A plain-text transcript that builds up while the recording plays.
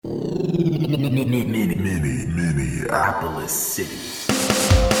Minneapolis City.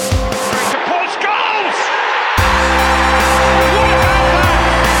 Post goals!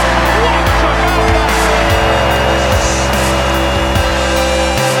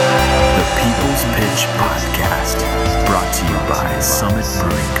 The People's Pitch Podcast, brought to you by Summit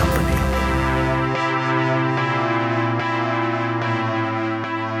Brewing Company.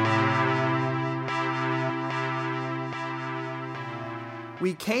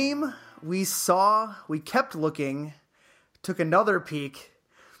 We came, we saw, we kept looking, took another peek,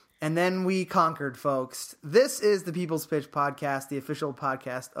 and then we conquered, folks. This is the People's Pitch Podcast, the official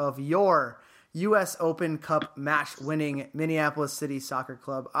podcast of your U.S. Open Cup match-winning Minneapolis City Soccer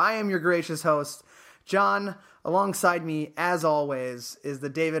Club. I am your gracious host, John. Alongside me, as always, is the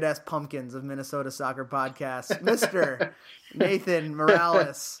David S. Pumpkins of Minnesota Soccer Podcast, Mr. Nathan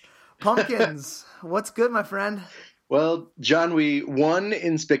Morales. Pumpkins, what's good, my friend? Well, John, we won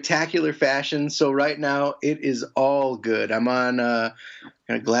in spectacular fashion, so right now it is all good. I'm on a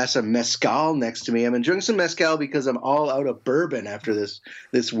glass of mezcal next to me. I'm enjoying some mezcal because I'm all out of bourbon after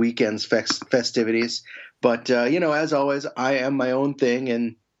this weekend's festivities. But, as always, I am my own thing,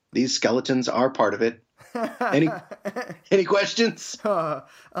 and these skeletons are part of it. Any questions? Oh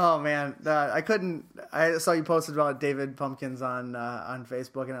man, I saw you posted about David Pumpkins on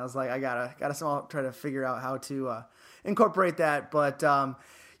Facebook, and I was like, I gotta somehow try to figure out how to incorporate that. But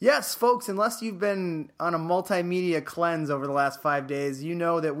yes, folks, unless you've been on a multimedia cleanse over the last 5 days, you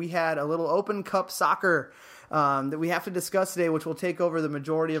know that we had a little Open Cup soccer that we have to discuss today, which will take over the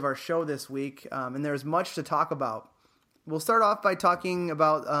majority of our show this week, and there's much to talk about. We'll start off by talking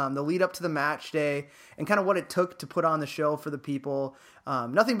about the lead up to the match day and kind of what it took to put on the show for the people.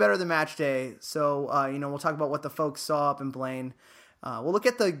 Nothing better than match day. So, we'll talk about what the folks saw up in Blaine. We'll look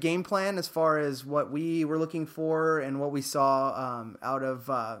at the game plan as far as what we were looking for and what we saw out of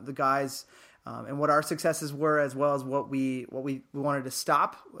the guys and what our successes were, as well as what we wanted to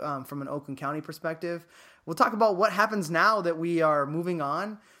stop from an Oakland County perspective. We'll talk about what happens now that we are moving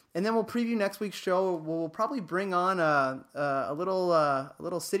on. And then we'll preview next week's show. We'll probably bring on a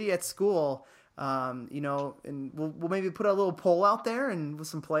little city at school, and we'll maybe put a little poll out there and with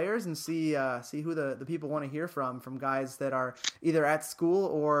some players and see who the people want to hear from guys that are either at school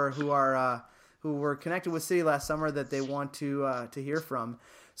or who were connected with City last summer that they want to hear from.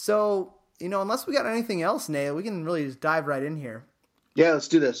 So unless we got anything else, Nate, we can really just dive right in here. Yeah, let's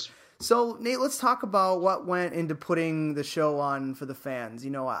do this. So, Nate, let's talk about what went into putting the show on for the fans.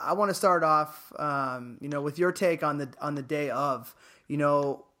 I want to start off, with your take on the day of. You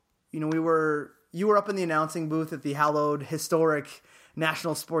were up in the announcing booth at the hallowed, historic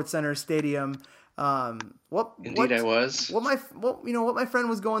National Sports Center Stadium. I was. What my friend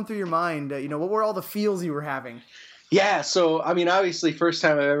was going through your mind? What were all the feels you were having? Yeah, so obviously, first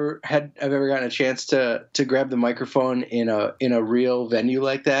time I've ever gotten a chance to grab the microphone in a real venue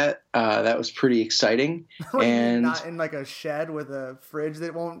like that. That was pretty exciting. And not in like a shed with a fridge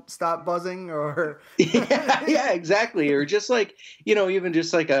that won't stop buzzing, or yeah, exactly, or just like even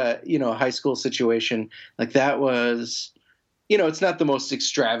just like a high school situation like that was. It's not the most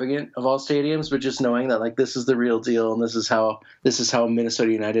extravagant of all stadiums, but just knowing that like this is the real deal and this is how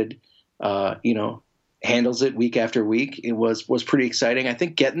Minnesota United, handles it week after week. It was pretty exciting. I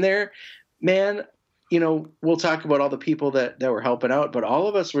think getting there, man, we'll talk about all the people that were helping out, but all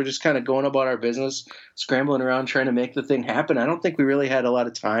of us were just kind of going about our business, scrambling around, trying to make the thing happen. I don't think we really had a lot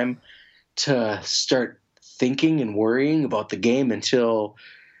of time to start thinking and worrying about the game until,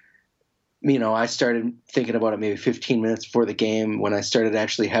 I started thinking about it maybe 15 minutes before the game, when I started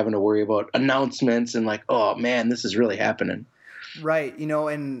actually having to worry about announcements and like, oh man, this is really happening. Right,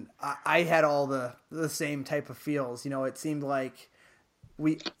 and I had all the same type of feels. It seemed like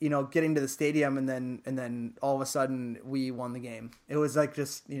we, getting to the stadium and then all of a sudden we won the game. It was like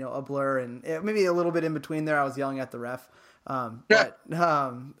just a blur, and maybe a little bit in between there. I was yelling at the ref,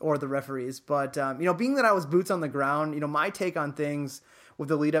 or the referees. But being that I was boots on the ground, my take on things with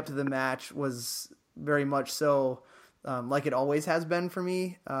the lead up to the match was very much so like it always has been for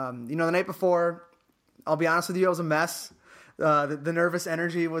me. The night before, I'll be honest with you, I was a mess. The nervous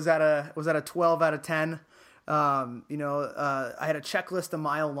energy was at a 12 out of 10. I had a checklist a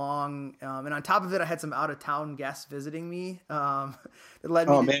mile long, and on top of it, I had some out of town guests visiting me. It kind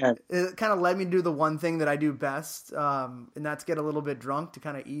of led me to do the one thing that I do best, and that's get a little bit drunk to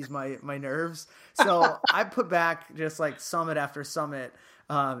kind of ease my nerves. So I put back just like summit after summit.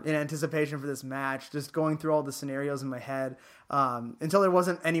 in anticipation for this match, just going through all the scenarios in my head until there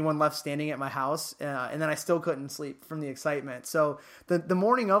wasn't anyone left standing at my house, and then I still couldn't sleep from the excitement. So the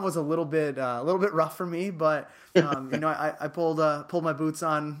morning of was a little bit rough for me, but I pulled my boots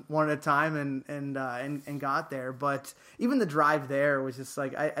on one at a time and got there. But even the drive there was just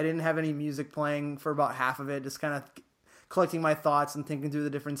like I didn't have any music playing for about half of it, just kind of collecting my thoughts and thinking through the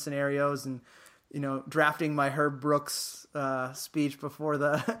different scenarios and drafting my Herb Brooks speech before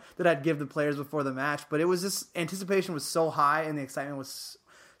that I'd give the players before the match. But it was just, anticipation was so high and the excitement was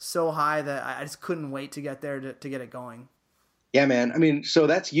so high that I just couldn't wait to get there to get it going. Yeah, man. I mean, so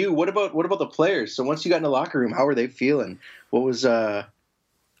that's you. What about the players? So once you got in the locker room, how were they feeling? What were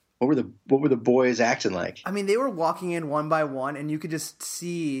the boys acting like? I mean, they were walking in one by one, and you could just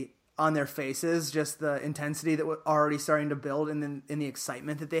see on their faces just the intensity that was already starting to build, and then in the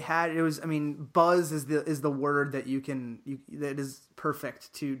excitement that they had. It was, I mean, buzz is the word that that is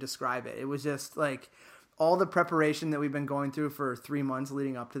perfect to describe it. It was just like all the preparation that we've been going through for 3 months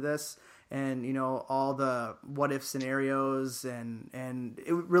leading up to this, and all the what if scenarios, and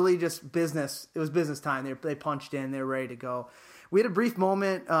it really just business. It was business time. They punched in. They were ready to go. We had a brief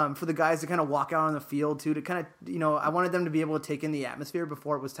moment for the guys to kind of walk out on the field too, to kind of, I wanted them to be able to take in the atmosphere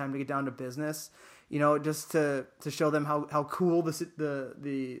before it was time to get down to business, just to show them how cool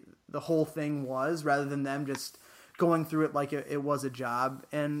the whole thing was, rather than them just going through it like it was a job.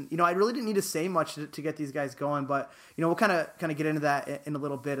 And, I really didn't need to say much to get these guys going, but, we'll kind of get into that in a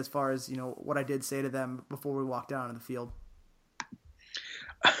little bit as far as, what I did say to them before we walked out on the field.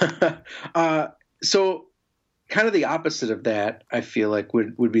 So kind of the opposite of that, I feel like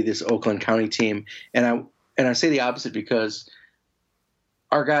would be this Oakland County team. And I say the opposite because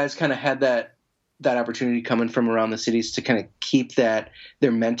our guys kind of had that opportunity coming from around the cities to kind of keep their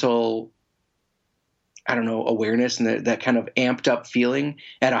mental, awareness and that kind of amped up feeling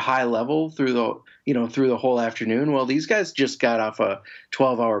at a high level through the whole afternoon. Well, these guys just got off a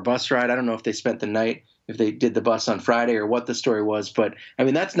 12-hour bus ride. I don't know if they spent the night, if they did the bus on Friday or what the story was, but I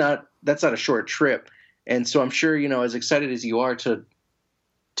mean, that's not a short trip. And so I'm sure, as excited as you are to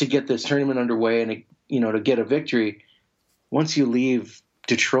get this tournament underway and, to get a victory, once you leave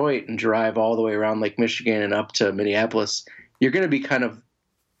Detroit and drive all the way around Lake Michigan and up to Minneapolis, you're going to be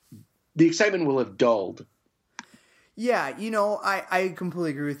the excitement will have dulled. Yeah, I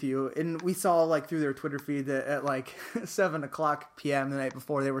completely agree with you. And we saw through their Twitter feed that at 7:00 p.m. the night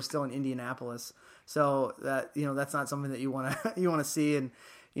before, they were still in Indianapolis. So that, that's not something that you want to see. And,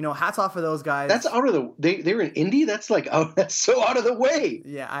 hats off for those guys. That's out of they were in Indy. That's that's so out of the way.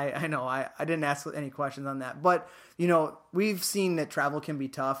 Yeah, I know. I didn't ask any questions on that, but we've seen that travel can be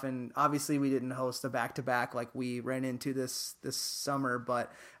tough, and obviously we didn't host a back-to-back like we ran into this summer.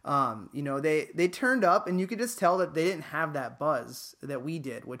 But they turned up, and you could just tell that they didn't have that buzz that we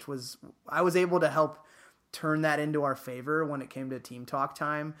did, which was I was able to help turn that into our favor when it came to team talk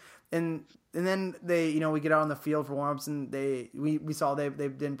time. And then they, we get out on the field for warm-ups, and we saw they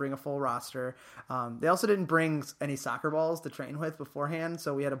didn't bring a full roster. They also didn't bring any soccer balls to train with beforehand,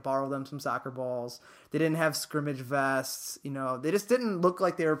 so we had to borrow them some soccer balls. They didn't have scrimmage vests. They just didn't look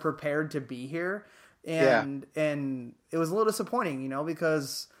like they were prepared to be here. And it was a little disappointing,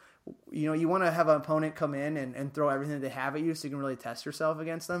 because you want to have an opponent come in and throw everything that they have at you so you can really test yourself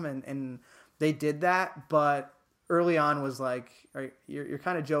against them. And they did that, but early on was like, you're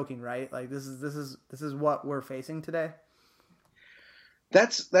kind of joking, right? Like this is what we're facing today.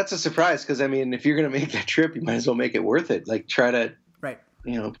 That's a surprise, because I mean, if you're going to make that trip, you might as well make it worth it. Like try to, right,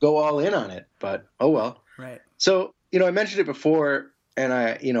 go all in on it. But oh well. Right. So I mentioned it before, and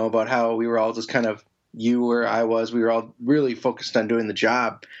about how we were all just kind of we were all really focused on doing the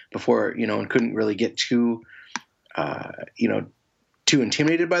job before, and couldn't really get too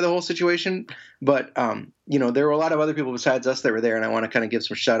intimidated by the whole situation. But, there were a lot of other people besides us that were there, and I want to kind of give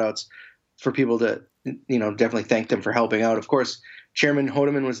some shout outs for people to, definitely thank them for helping out. Of course, Chairman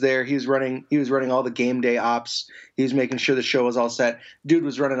Hodeman was there. He was running all the game day ops. He was making sure the show was all set. Dude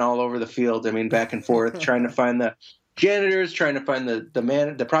was running all over the field. I mean, back and forth, trying to find the janitors, trying to find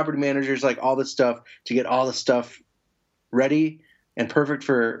the property managers, like all this stuff to get all the stuff ready and perfect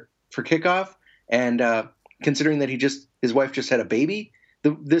for kickoff. And, considering that his wife just had a baby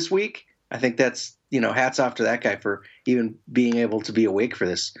this week, I think that's, hats off to that guy for even being able to be awake for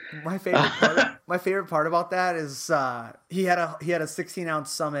this. My favorite part about that is he had a 16-ounce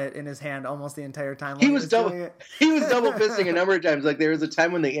Summit in his hand almost the entire time. He was double fisting a number of times. Like there was a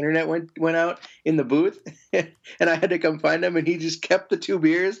time when the internet went out in the booth, and I had to come find him, and he just kept the 2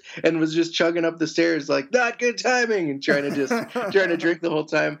 beers and was just chugging up the stairs like not good timing and trying to drink the whole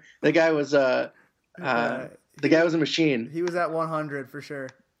time. The guy was The guy was a machine. He was at 100 for sure.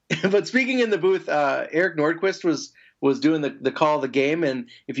 But speaking in the booth, Eric Nordquist was doing the call of the game, and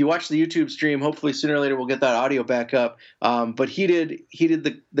if you watch the YouTube stream, hopefully sooner or later we'll get that audio back up. But he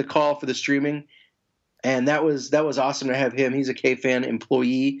did the call for the streaming, and that was awesome to have him. He's a K-Fan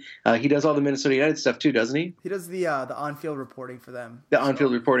employee. He does all the Minnesota United stuff too, doesn't he? He does the on-field reporting for them.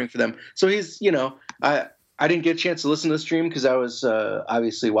 Reporting for them. So he's, I didn't get a chance to listen to the stream because I was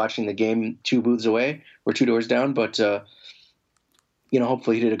obviously watching the game 2 booths away or 2 doors down. But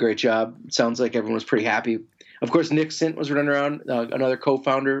hopefully he did a great job. It sounds like everyone was pretty happy. Of course, Nick Sint was running around, another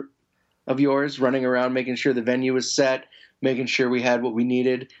co-founder of yours, running around making sure the venue was set, making sure we had what we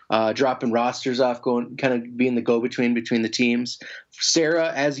needed, dropping rosters off, going kind of being the go-between between the teams.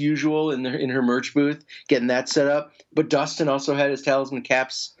 Sarah, as usual, in her merch booth, getting that set up. But Dustin also had his talisman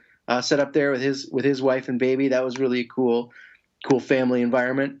caps set up there with his wife and baby. That was really a cool family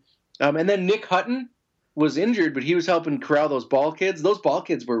environment. And then Nick Hutton was injured, but he was helping corral those ball kids. Those ball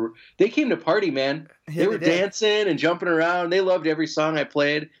kids they came to party, man. Yeah, they were dancing and jumping around. They loved every song I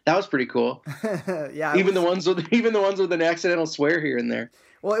played. That was pretty cool. Yeah, even the ones with an accidental swear here and there.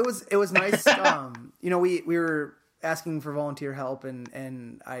 Well, it was nice. We were asking for volunteer help,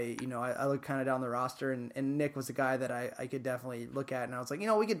 and I looked kind of down the roster, and Nick was the guy that I could definitely look at, and I was like,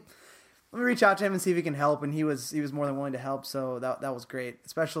 let me reach out to him and see if he can help, and he was more than willing to help. So that was great,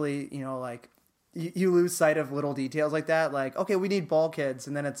 especially like. You lose sight of little details like that. Like, okay, we need ball kids.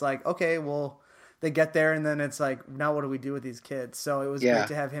 And then it's like, okay, well, they get there. And then it's like, now what do we do with these kids? So it was great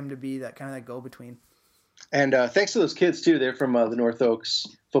to have him to be that kind of that go-between. And thanks to those kids, too. They're from the North Oaks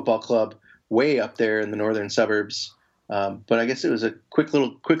Football Club, way up there in the northern suburbs. But I guess it was a quick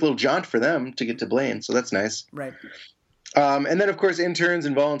little jaunt for them to get to Blaine. So that's nice. Right. And then, of course, interns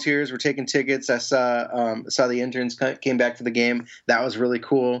and volunteers were taking tickets. I saw the interns came back for the game. That was really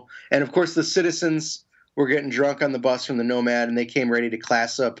cool. And, of course, the citizens were getting drunk on the bus from the Nomad, and they came ready to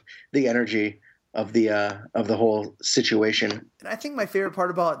class up the energy of the whole situation. And I think my favorite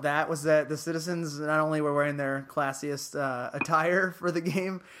part about that was that the citizens not only were wearing their classiest attire for the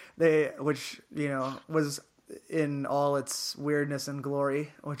game, which was in all its weirdness and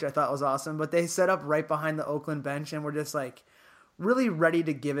glory, which I thought was awesome. But they set up right behind the Oakland bench and were just like really ready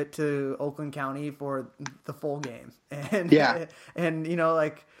to give it to Oakland County for the full game. And and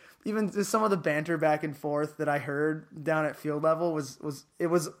like even just some of the banter back and forth that I heard down at field level was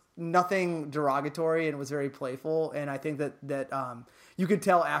nothing derogatory, and it was very playful. And I think that you could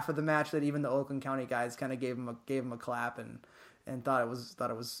tell after the match that even the Oakland County guys kind of gave him a clap and thought it was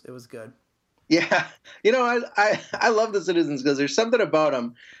good. Yeah, I love the citizens because there's something about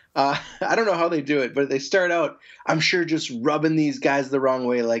them. I don't know how they do it, but they start out, I'm sure, just rubbing these guys the wrong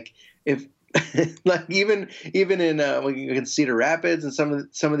way. Like if, like even in you can Cedar Rapids and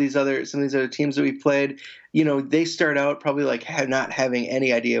some of these other teams that we played, they start out probably like not having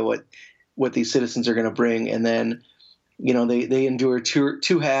any idea what these citizens are going to bring, and then they endure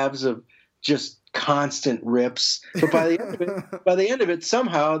two halves of just constant rips, but by the end of it,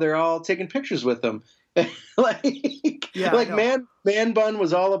 somehow they're all taking pictures with them. Man Bun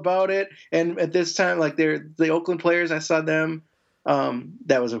was all about it, and at this time, like the Oakland players, I saw them.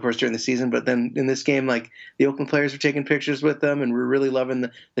 That was of course during the season, but then in this game, like the Oakland players were taking pictures with them, and we're really loving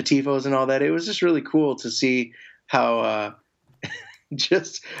the tifos and all that. It was just really cool to see how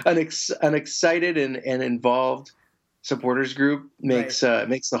just an excited and involved supporters group makes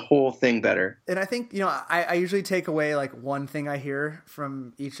the whole thing better. And I think I usually take away like one thing I hear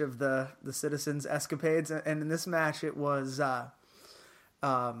from each of the citizens' escapades, and in this match it was at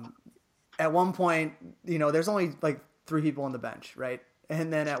one point there's only like 3 people on the bench, right?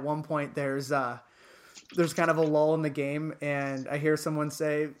 And then at one point there's kind of a lull in the game, and I hear someone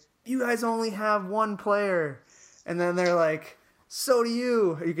say, "You guys only have 1 player," and then they're like, "So do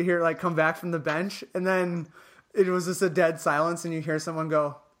you." You could hear it like come back from the bench, and then it was just a dead silence, and you hear someone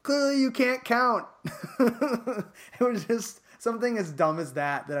go, "Clearly you can't count." It was just something as dumb as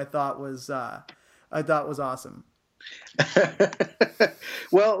that I thought was awesome.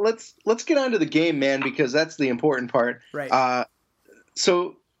 Well, let's get on to the game, man, because that's the important part. Right.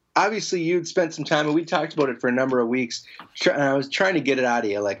 So obviously you'd spent some time, and we talked about it for a number of weeks. I was trying to get it out of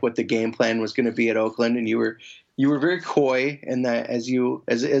you, like what the game plan was going to be at Oakland, and you were very coy, and that as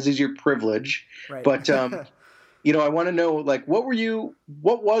is your privilege. Right. But I want to know, like, what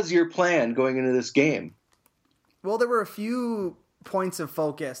was your plan going into this game? Well, there were a few points of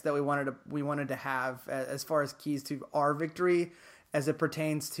focus that we wanted to have as far as keys to our victory as it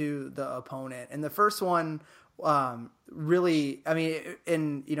pertains to the opponent. And the first one really, I mean,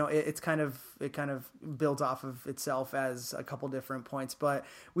 and it kind of builds off of itself as a couple different points, but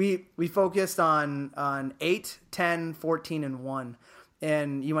we focused on 8, 10, 14, and 1.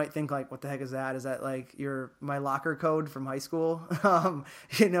 And you might think like, what the heck is that? Is that like my locker code from high school?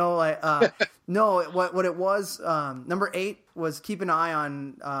 No, what it was, number 8 was keep an eye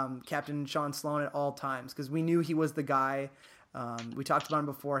on Captain Sean Sloan at all times, because we knew he was the guy. We talked about him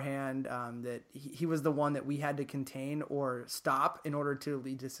beforehand, that he was the one that we had to contain or stop in order to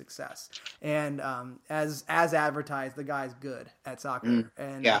lead to success. And as advertised, the guy's good at soccer.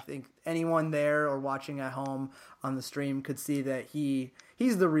 And I think anyone there or watching at home on the stream could see that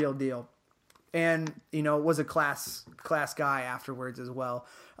he's the real deal. And, was a class guy afterwards as well.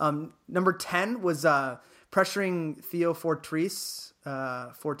 Number 10 was pressuring Theo Fortis,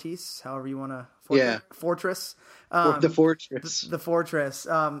 however you want to. Fortress. The Fortress. The Fortress.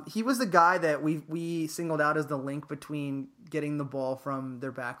 He was the guy that we singled out as the link between getting the ball from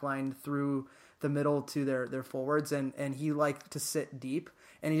their back line through the middle to their forwards, and he liked to sit deep,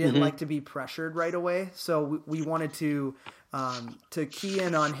 and he didn't like to be pressured right away. So we wanted to key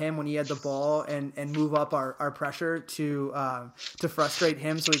in on him when he had the ball and move up our pressure to frustrate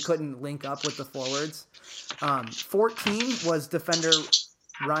him so he couldn't link up with the forwards. 14 was defender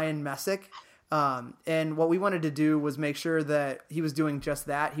Ryan Messick. And what we wanted to do was make sure that he was doing just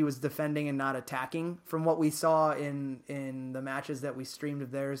that. He was defending and not attacking. From what we saw in the matches that we streamed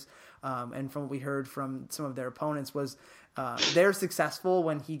of theirs, and from what we heard from some of their opponents, was they're successful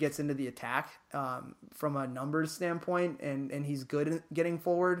when he gets into the attack from a numbers standpoint, and he's good at getting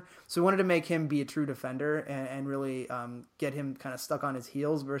forward. So we wanted to make him be a true defender and really get him kind of stuck on his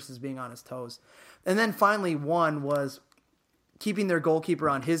heels versus being on his toes. And then finally, 1 was keeping their goalkeeper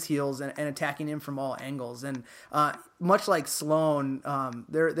on his heels and attacking him from all angles. And much like Sloan,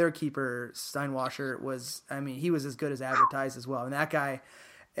 their keeper, Steinwasser, he was as good as advertised as well. And that guy,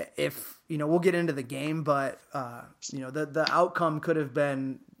 we'll get into the game, but, the outcome could have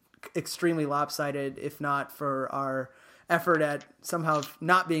been extremely lopsided if not for our effort at somehow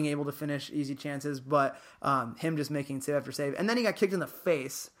not being able to finish easy chances, but him just making save after save. And then he got kicked in the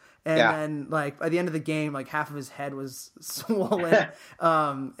face. And then, by the end of the game, half of his head was swollen,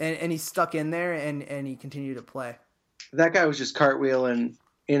 and he's stuck in there, and he continued to play. That guy was just cartwheeling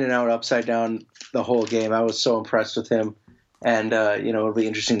in and out, upside down the whole game. I was so impressed with him, and it'll be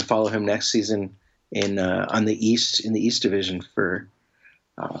interesting to follow him next season in the East Division for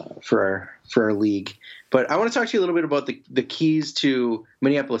our league. But I want to talk to you a little bit about the keys to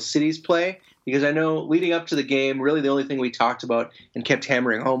Minneapolis City's play. Because I know leading up to the game, really the only thing we talked about and kept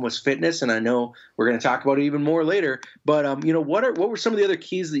hammering home was fitness, and I know we're going to talk about it even more later. But what were some of the other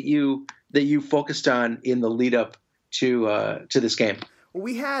keys that you focused on in the lead up to this game? Well,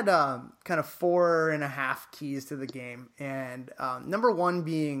 we had kind of 4.5 keys to the game, and number 1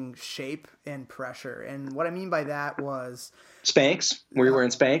 being shape and pressure. And what I mean by that was Spanx. Were you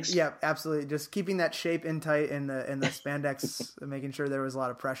wearing Spanx? Yeah, absolutely. Just keeping that shape in tight in the spandex, making sure there was a lot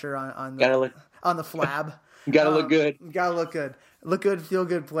of pressure on the flab. Gotta look good. Gotta look good. Look good, feel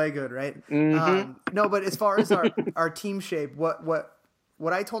good, play good, right? Mm-hmm. No, but as far as our team shape, what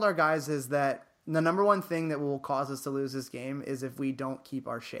I told our guys is that the number 1 thing that will cause us to lose this game is if we don't keep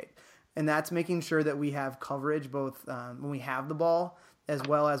our shape. And that's making sure that we have coverage both when we have the ball as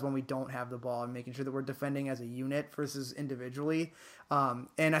well as when we don't have the ball, and making sure that we're defending as a unit versus individually.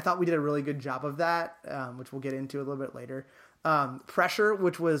 And I thought we did a really good job of that, which we'll get into a little bit later. Pressure,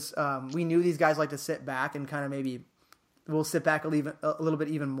 which was we knew these guys like to sit back, and kind of maybe we'll sit back a little bit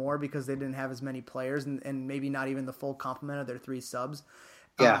even more because they didn't have as many players and maybe not even the full complement of their 3 subs.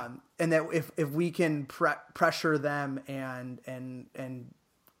 Yeah. And that if we can pressure them and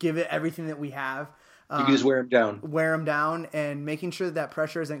give it everything that we have, you can just wear them down, and making sure that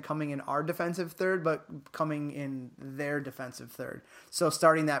pressure isn't coming in our defensive third, but coming in their defensive third. So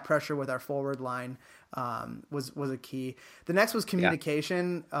starting that pressure with our forward line was a key. The next was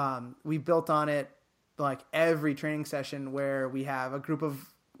communication. We built on it every training session, where we have a group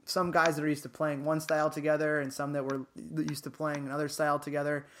of some guys that are used to playing one style together and some that were used to playing another style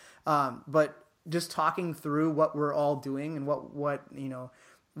together. But just talking through what we're all doing and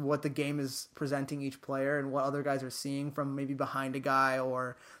what the game is presenting each player and what other guys are seeing from maybe behind a guy,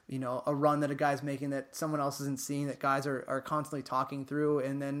 or, a run that a guy's making that someone else isn't seeing, that guys are constantly talking through,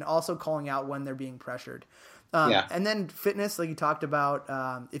 and then also calling out when they're being pressured. And then fitness, like you talked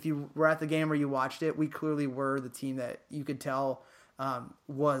about, if you were at the game or you watched it, we clearly were the team that you could tell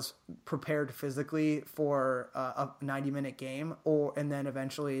was prepared physically for a 90-minute game, and then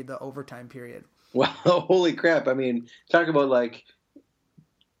eventually the overtime period. Wow, holy crap. I mean, talk about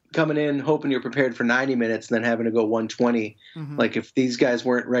coming in hoping you're prepared for 90 minutes and then having to go 120. Like if these guys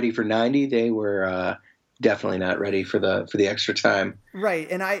weren't ready for 90, they were definitely not ready for the extra time. Right.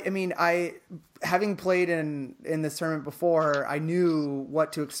 And I mean, having played in this tournament before, I knew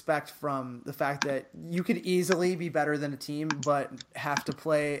what to expect from the fact that you could easily be better than a team, but have to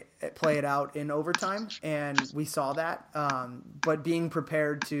play it out in overtime. And we saw that. But being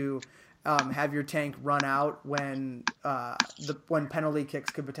prepared to have your tank run out when penalty kicks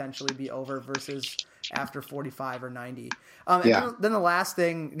could potentially be over versus after 45 or 90. And then the last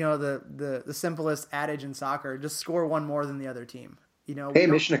thing, the simplest adage in soccer, just score one more than the other team.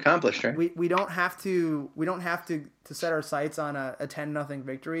 Mission accomplished, right? We don't have to set our sights on a 10-0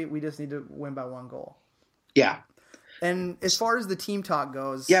 victory. We just need to win by one goal. Yeah. And as far as the team talk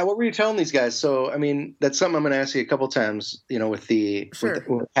goes, what were you telling these guys? So, I mean, that's something I'm going to ask you a couple times, with the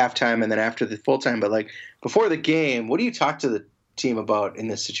halftime and then after the full time. But like before the game, what do you talk to the team about in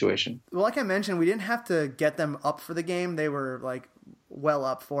this situation? Well, like I mentioned, we didn't have to get them up for the game. They were like well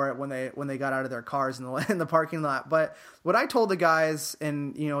up for it when they got out of their cars in the parking lot. But what I told the guys,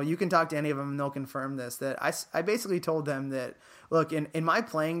 and you can talk to any of them and they'll confirm this, that I basically told them that, look, in my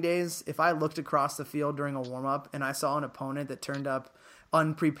playing days, if I looked across the field during a warm-up and I saw an opponent that turned up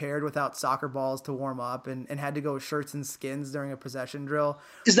unprepared without soccer balls to warm up and had to go shirts and skins during a possession drill.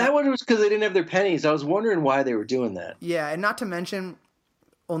 Is that what it was, because they didn't have their pennies? I was wondering why they were doing that. Yeah, and not to mention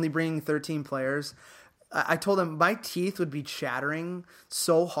only bringing 13 players. I told them my teeth would be chattering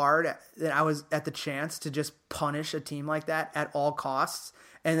so hard that I was at the chance to just punish a team like that at all costs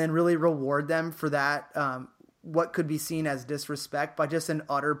and then really reward them for that, what could be seen as disrespect, by just an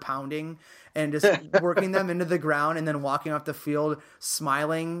utter pounding and just working them into the ground and then walking off the field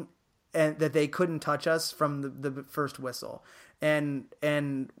smiling and that they couldn't touch us from the first whistle. And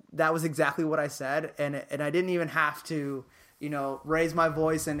that was exactly what I said. And I didn't even have to, raise my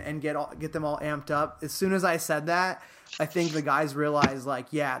voice and get them all amped up. As soon as I said that, I think the guys realized, like,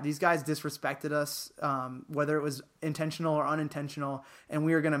 yeah, these guys disrespected us, whether it was intentional or unintentional, and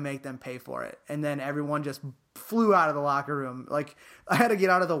we were going to make them pay for it. And then everyone just flew out of the locker room. Like, I had to get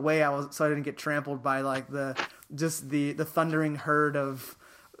out of the way so I didn't get trampled by like the thundering herd of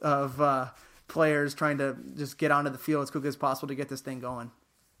players trying to just get onto the field as quickly as possible to get this thing going.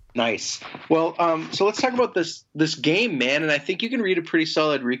 Nice. Well, so let's talk about this game, man. And I think you can read a pretty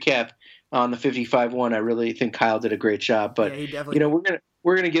solid recap on the 55-1. I really think Kyle did a great job. But yeah, he definitely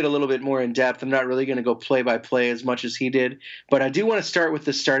we're gonna get a little bit more in depth. I'm not really gonna go play by play as much as he did, but I do want to start with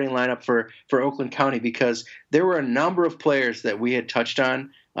the starting lineup for Oakland County, because there were a number of players that we had touched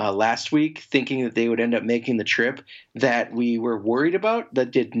on last week, thinking that they would end up making the trip, that we were worried about,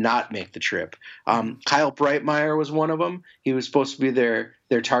 that did not make the trip. Kyle Breitmeyer was one of them. He was supposed to be their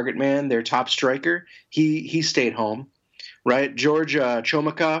target man, their top striker. He stayed home, right? George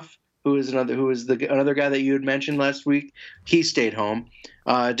Chomakov, who is another guy that you had mentioned last week, he stayed home.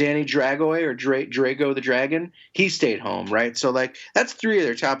 Danny Dragoy, or Drago the Dragon, he stayed home, right? So like that's three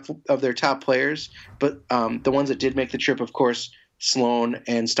of their top players. But the ones that did make the trip, of course, Sloan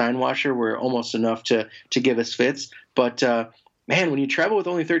and Steinwasser, were almost enough to give us fits. But man, when you travel with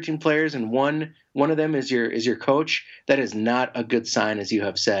only 13 players and one of them is your coach, that is not a good sign, as you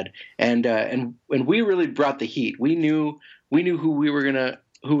have said. And we really brought the heat. We knew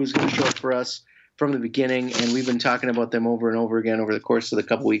who was going to show up for us from the beginning, and we've been talking about them over and over again over the course of the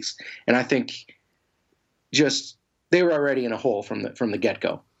couple weeks. And I think just they were already in a hole from the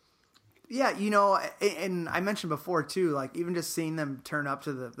get-go. Yeah, and I mentioned before too, like even just seeing them turn up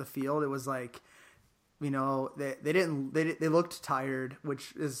to the field, it was like, they looked tired,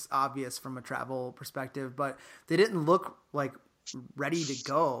 which is obvious from a travel perspective, but they didn't look like ready to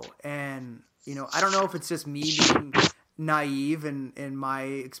go. And I don't know if it's just me being naive in my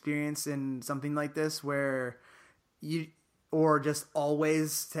experience in something like this, where or just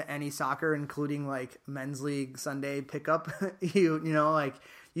always to any soccer, including like men's league Sunday pickup, you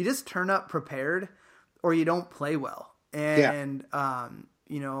just turn up prepared or you don't play well. And,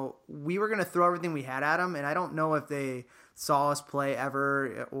 we were going to throw everything we had at them. And I don't know if they saw us play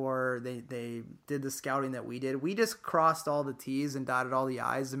ever or they did the scouting that we did. We just crossed all the T's and dotted all the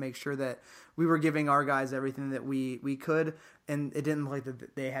I's to make sure that we were giving our guys everything that we could. And it didn't look like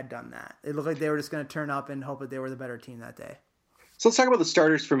that they had done that. It looked like they were just going to turn up and hope that they were the better team that day. So let's talk about the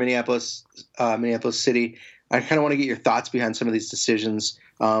starters for Minneapolis City. I kind of want to get your thoughts behind some of these decisions,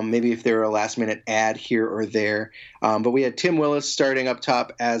 maybe if they were a last-minute ad here or there. But we had Tim Willis starting up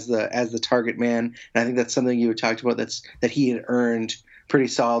top as the target man, and I think that's something you had talked about that he had earned pretty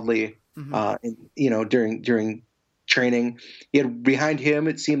solidly, during training. Behind him,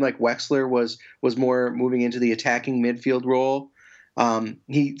 it seemed like Wexler was more moving into the attacking midfield role.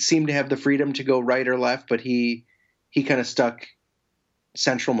 He seemed to have the freedom to go right or left, but he kind of stuck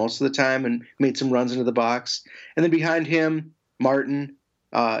central most of the time and made some runs into the box. And then behind him, Martin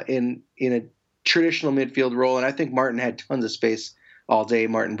in a traditional midfield role, and I think Martin had tons of space all day.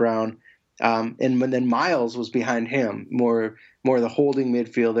 Martin Brown, and then Miles was behind him, more the holding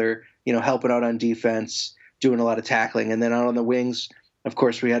midfielder, helping out on defense, doing a lot of tackling, and then out on the wings, of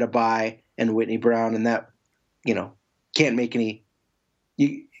course, we had a bye and Whitney Brown, and that can't make any.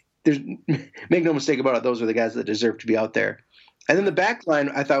 There's make no mistake about it; those are the guys that deserve to be out there. And then the back line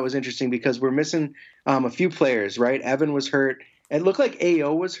I thought was interesting because we're missing a few players, right? Evan was hurt. It looked like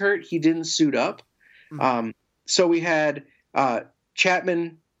AO was hurt. He didn't suit up. Mm-hmm. So we had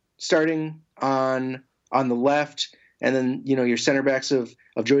Chapman starting on the left, and then your center backs of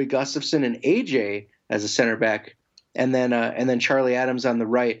Joey Gustafson and AJ as a center back, and then Charlie Adams on the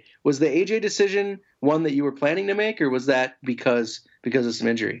right. Was the AJ decision one that you were planning to make, or was that because of some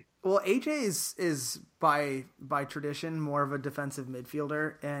injury? Well, AJ is by tradition more of a defensive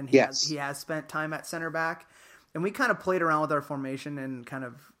midfielder, and he has spent time at center back, and we kind of played around with our formation and kind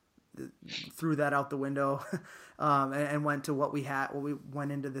of threw that out the window, and went to what we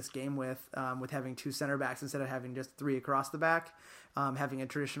went into this game with having two center backs instead of having just three across the back, having a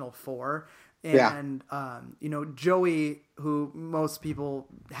traditional four. And, Joey, who most people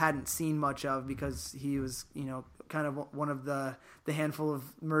hadn't seen much of because he was, kind of one of the handful of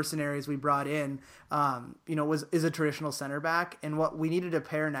mercenaries we brought in, is a traditional center back. And what we needed to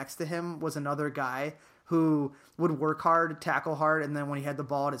pair next to him was another guy who would work hard, tackle hard, and then when he had the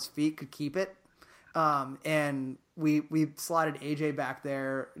ball at his feet, could keep it. And we slotted AJ back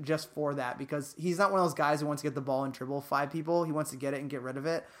there just for that because he's not one of those guys who wants to get the ball and dribble five people. He wants to get it and get rid of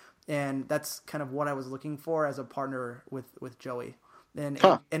it. And that's kind of what I was looking for as a partner with Joey. And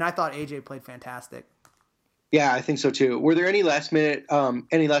I thought AJ played fantastic. Yeah, I think so too. Were there any last minute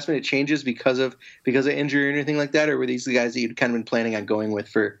changes because of injury or anything like that, or were these the guys that you'd kind of been planning on going with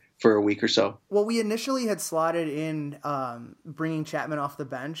for a week or so? Well, we initially had slotted in bringing Chapman off the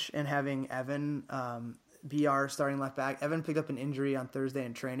bench and having Evan be our starting left back. Evan picked up an injury on Thursday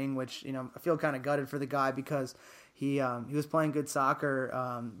in training, which I feel kind of gutted for the guy because he was playing good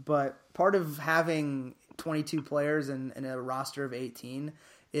soccer. But part of having 22 players in a roster of 18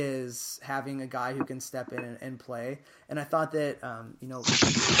 is having a guy who can step in and play. And I thought that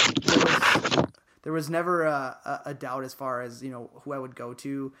there was never a doubt as far as who I would go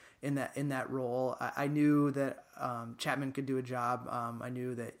to in that role. I knew that Chapman could do a job. I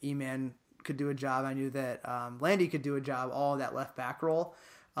knew that E-Man could do a job. I knew that Landy could do a job. All of that left back role.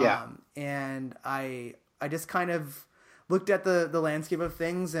 And I just kind of looked at the landscape of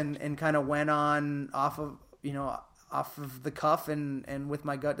things and kind of went on off of the cuff and with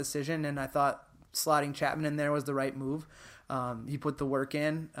my gut decision. And I thought slotting Chapman in there was the right move. He put the work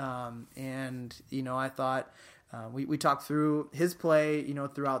in, and I thought we talked through his play,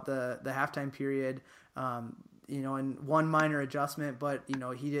 throughout the halftime period, and one minor adjustment, but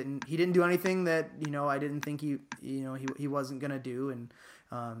he didn't do anything that I didn't think he wasn't gonna do, and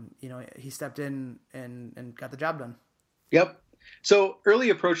he stepped in and got the job done. Yep. So early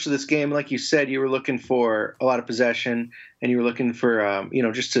approach to this game, like you said, you were looking for a lot of possession, and you were looking for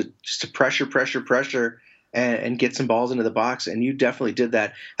just to pressure. And get some balls into the box, and you definitely did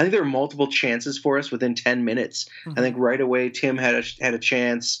that. I think there were multiple chances for us within 10 minutes. Mm-hmm. I think right away Tim had a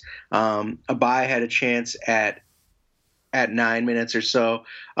chance. Abai had a chance at 9 minutes or so.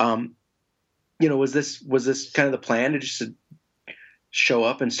 Was this kind of the plan to just show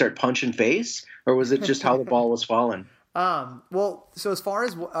up and start punching face, or was it just how the ball was falling? Well, so as far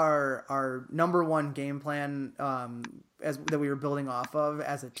as our number one game plan that we were building off of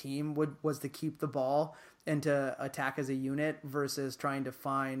as a team was to keep the ball and to attack as a unit versus trying to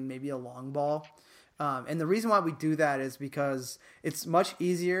find maybe a long ball. And the reason why we do that is because it's much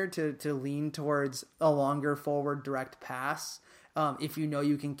easier to lean towards a longer forward direct pass if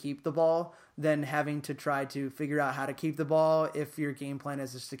you can keep the ball than having to try to figure out how to keep the ball if your game plan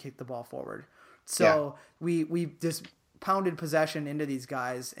is just to kick the ball forward. So we just pounded possession into these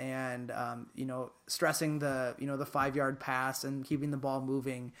guys and, stressing the 5-yard pass and keeping the ball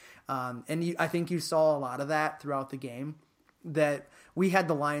moving. I think you saw a lot of that throughout the game, that we had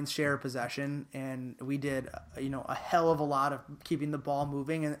the lion's share of possession and we did, a hell of a lot of keeping the ball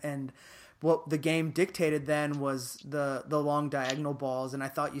moving. And what the game dictated then was the long diagonal balls. And I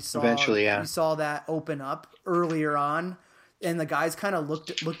thought you saw that open up earlier on, and the guys kind of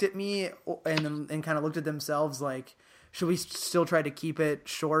looked at me and kind of looked at themselves like, should we still try to keep it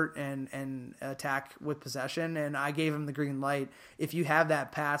short and attack with possession? And I gave him the green light. If you have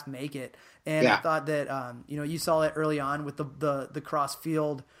that pass, make it. And I thought that, you saw it early on with the cross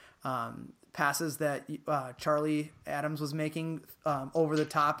field passes that Charlie Adams was making over the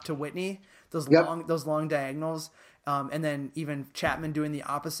top to Whitney, those long diagonals. And then even Chapman doing the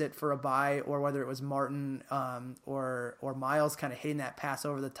opposite for a bye, or whether it was Martin or Miles kind of hitting that pass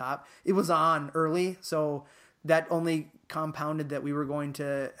over the top. It was on early, so that only compounded that we were going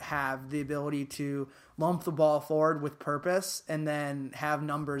to have the ability to lump the ball forward with purpose and then have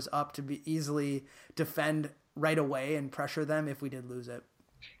numbers up to be easily defend right away and pressure them if we did lose it.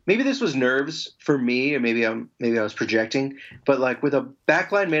 Maybe this was nerves for me, or maybe I was projecting, but like with a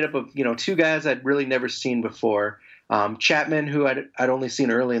backline made up of, two guys I'd really never seen before. Chapman, who I'd only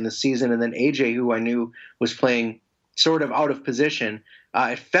seen early in the season, and then AJ, who I knew was playing sort of out of position.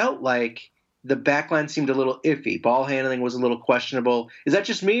 It felt like the backline seemed a little iffy. Ball handling was a little questionable. Is that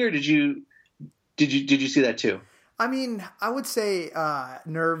just me, or did you see that too? I mean, I would say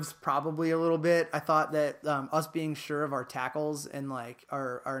nerves probably a little bit. I thought that us being sure of our tackles and like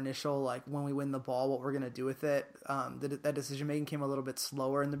our initial, like when we win the ball, what we're going to do with it, that decision making came a little bit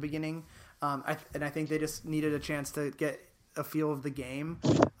slower in the beginning. I think they just needed a chance to get a feel of the game.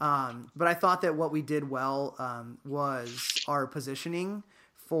 But I thought that what we did well was our positioning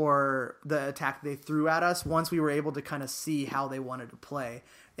for the attack they threw at us once we were able to kind of see how they wanted to play.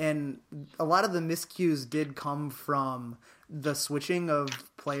 And a lot of the miscues did come from the switching of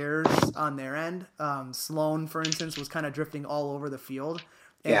players on their end. Sloan, for instance, was kind of drifting all over the field.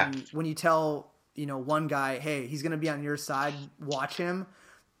 And when you tell, one guy, hey, he's going to be on your side, watch him,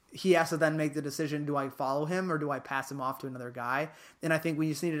 he has to then make the decision, do I follow him or do I pass him off to another guy? And I think we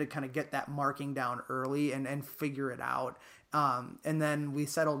just needed to kind of get that marking down early and figure it out. And then we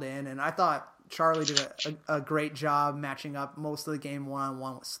settled in, and I thought Charlie did a great job matching up most of the game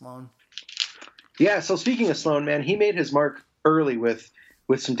one-on-one with Sloan. Yeah, so speaking of Sloan, man, he made his mark early with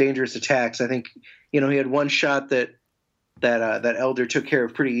some dangerous attacks. I think, he had one shot that Elder took care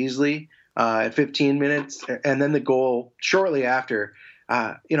of pretty easily at 15 minutes, and then the goal shortly after.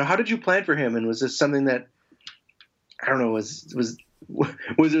 How did you plan for him? And was this something that, I don't know, was what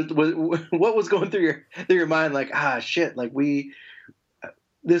was going through your mind? Like, shit, like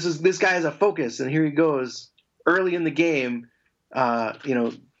this guy has a focus, and here he goes early in the game,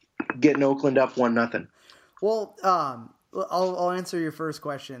 getting Oakland up 1-0. Well, I'll answer your first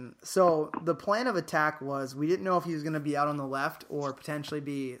question. So the plan of attack was we didn't know if he was going to be out on the left or potentially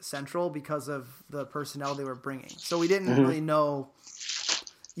be central because of the personnel they were bringing. So we didn't really know.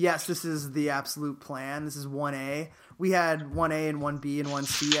 Yes, this is the absolute plan. This is 1A. We had 1A and 1B and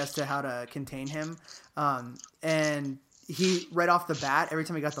 1C as to how to contain him. And he, right off the bat, every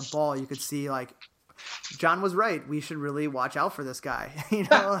time he got the ball, you could see, like, John was right. We should really watch out for this guy.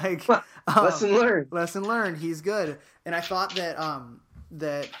 Lesson learned. Lesson learned. He's good. And I thought that,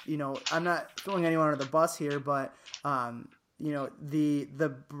 I'm not throwing anyone under the bus here, but,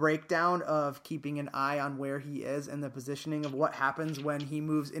 the breakdown of keeping an eye on where he is and the positioning of what happens when he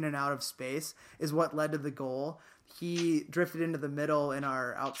moves in and out of space is what led to the goal. He drifted into the middle, and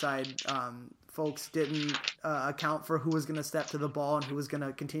our outside folks didn't account for who was going to step to the ball and who was going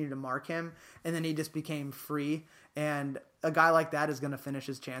to continue to mark him. And then he just became free. And a guy like that is going to finish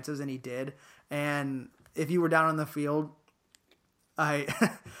his chances, and he did. And if you were down on the field, I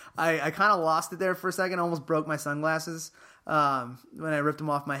kind of lost it there for a second. I almost broke my sunglasses when I ripped them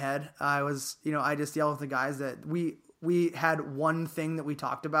off my head. I just yelled at the guys that we had one thing that we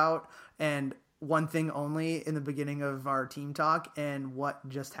talked about and one thing only in the beginning of our team talk, and what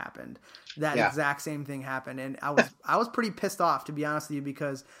just happened. That exact same thing happened. And I was pretty pissed off, to be honest with you,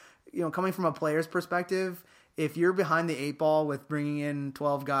 because, coming from a player's perspective, if you're behind the 8 ball with bringing in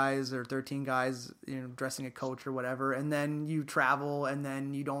 12 guys or 13 guys, dressing a coach or whatever, and then you travel and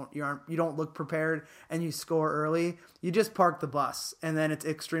then you don't look prepared and you score early, you just park the bus, and then it's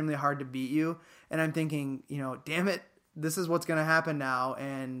extremely hard to beat you. And I'm thinking, damn it, this is what's going to happen now.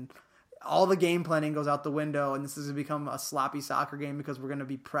 And all the game planning goes out the window, and this is going to become a sloppy soccer game because we're going to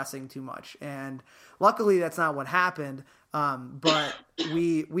be pressing too much. And luckily that's not what happened. But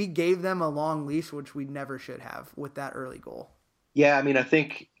we gave them a long leash, which we never should have with that early goal. Yeah. I mean, I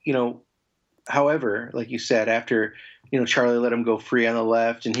think, however, like you said, after, Charlie let him go free on the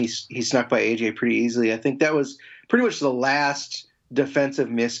left and he snuck by AJ pretty easily. I think that was pretty much the last defensive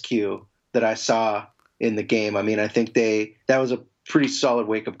miscue that I saw in the game. I mean, I think that was a pretty solid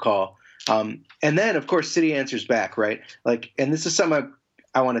wake up call. And then of course City answers back, right? Like, and this is something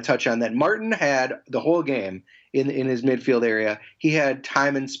I want to touch on, that Martin had the whole game in his midfield area. He had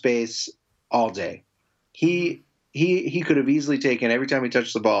time and space all day. He he could have easily taken, every time he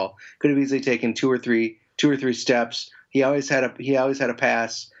touched the ball, could have easily taken two or three steps. He always had a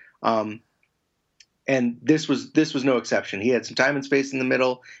pass. And this was no exception. He had some time and space in the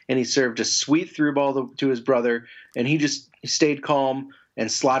middle, and he served a sweet through ball to his brother, and he stayed calm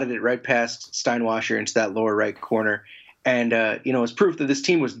and slotted it right past Steinwasser into that lower right corner. And it was proof that this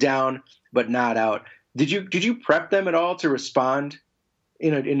team was down but not out. Did you prep them at all to respond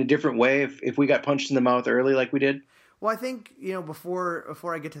in a different way if we got punched in the mouth early like we did? Well, I think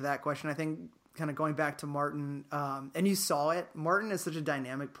before I get to that question, I think kind of going back to Martin, and you saw it. Martin is such a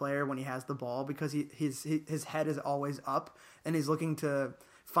dynamic player when he has the ball because his head is always up and he's looking to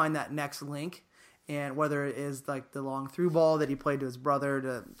find that next link. And whether it is like the long through ball that he played to his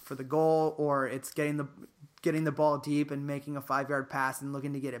brother for the goal, or it's getting the ball deep and making a 5-yard pass and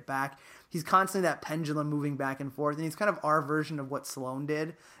looking to get it back, he's constantly that pendulum moving back and forth. And he's kind of our version of what Sloan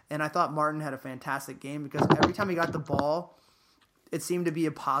did. And I thought Martin had a fantastic game because every time he got the ball, it seemed to be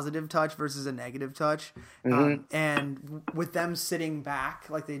a positive touch versus a negative touch. Mm-hmm. And with them sitting back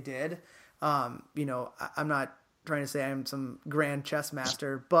like they did, I'm not trying to say I'm some grand chess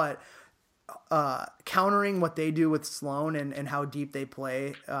master, but countering what they do with Sloan and how deep they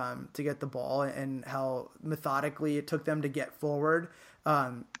play to get the ball and how methodically it took them to get forward.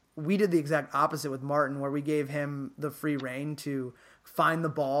 We did the exact opposite with Martin, where we gave him the free rein to find the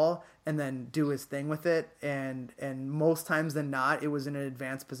ball and then do his thing with it. And most times than not, it was in an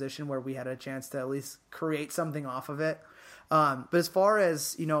advanced position where we had a chance to at least create something off of it. But as far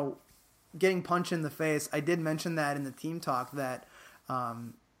as, getting punched in the face, I did mention that in the team talk that,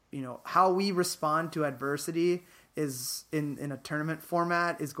 how we respond to adversity is in a tournament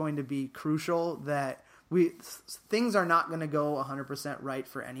format is going to be crucial. That things are not going to go 100% right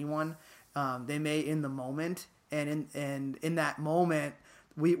for anyone. They may in the moment, and in that moment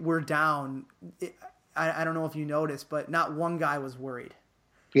we're down. I don't know if you noticed, but not one guy was worried.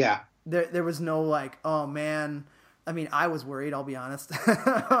 Yeah, there was no like, oh man. I mean, I was worried. I'll be honest.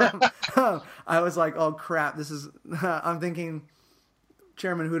 I was like, oh crap, this is. I'm thinking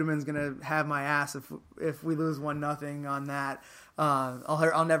Chairman Hoodeman's gonna have my ass if we lose 1-0 on that.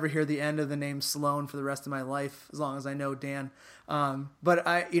 I'll never hear the end of the name Sloan for the rest of my life as long as I know Dan. But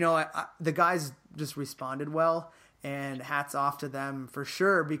the guys just responded well, and hats off to them for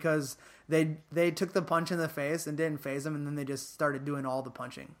sure, because they took the punch in the face and didn't phase them, and then they just started doing all the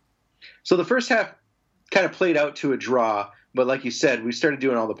punching. So the first half kind of played out to a draw, but like you said, we started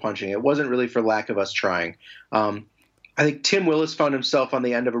doing all the punching. It wasn't really for lack of us trying. I think Tim Willis found himself on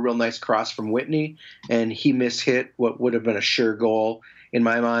the end of a real nice cross from Whitney, and he mishit what would have been a sure goal in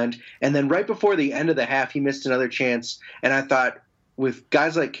my mind. And then right before the end of the half, he missed another chance. And I thought, with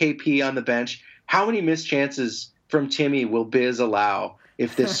guys like KP on the bench, how many missed chances from Timmy will Biz allow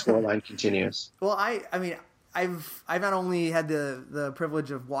if this scoreline continues? Well, I mean, I've not only had the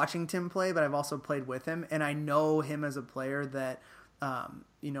privilege of watching Tim play, but I've also played with him, and I know him as a player that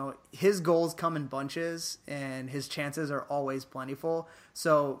his goals come in bunches and his chances are always plentiful.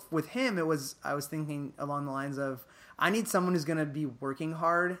 So with him, I was thinking along the lines of, I need someone who's going to be working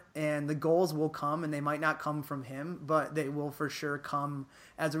hard, and the goals will come, and they might not come from him, but they will for sure come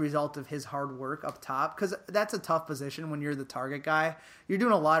as a result of his hard work up top. Because that's a tough position when you're the target guy. You're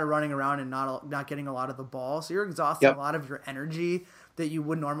doing a lot of running around and not getting a lot of the ball, so you're exhausting a lot of your energy that you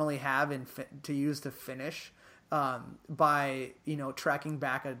would normally have to use to finish. By tracking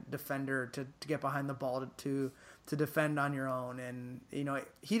back a defender to get behind the ball to defend on your own, and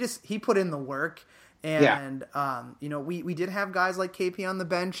he put in the work, and we did have guys like KP on the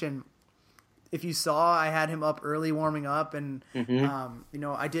bench, and if you saw, I had him up early warming up, and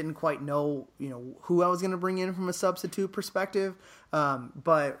I didn't quite know who I was going to bring in from a substitute perspective,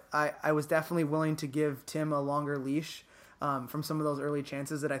 but I was definitely willing to give Tim a longer leash from some of those early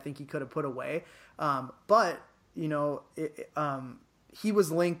chances that I think he could have put away, but he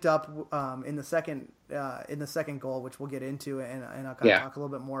was linked up in the second goal, which we'll get into, and I'll kind of talk a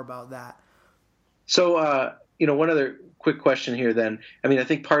little bit more about that. So, one other quick question here then. I mean, I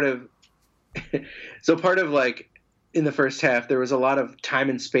think part of like in the first half, there was a lot of time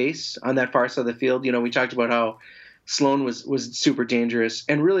and space on that far side of the field. We talked about how Sloan was super dangerous,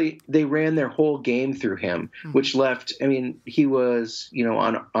 and really they ran their whole game through him, which left, I mean, he was,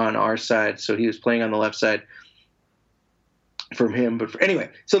 on our side, so he was playing on the left side from him. But anyway,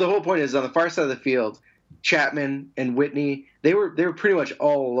 so the whole point is, on the far side of the field, Chapman and Whitney, they were pretty much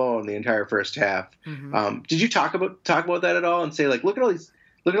all alone the entire first half. Did you talk about that at all and say, like, look at all this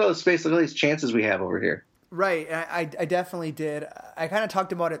space, look at all these chances we have over here? Right. I definitely did. I kind of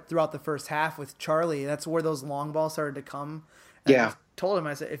talked about it throughout the first half with Charlie. That's where those long balls started to come. And I told him,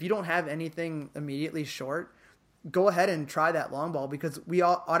 I said, if you don't have anything immediately short, go ahead and try that long ball, because we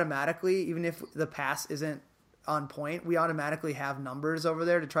all automatically, even if the pass isn't on point, we automatically have numbers over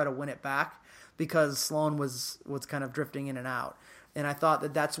there to try to win it back, because Sloan was kind of drifting in and out. And I thought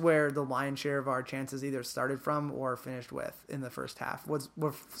that that's where the lion's share of our chances either started from or finished with in the first half, was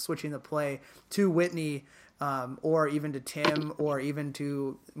we're switching the play to Whitney, or even to Tim, or even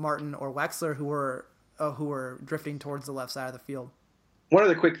to Martin or Wexler, who were drifting towards the left side of the field. One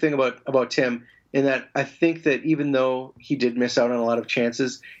other quick thing about Tim, in that I think that even though he did miss out on a lot of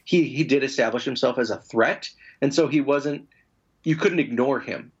chances, he did establish himself as a threat, and so you couldn't ignore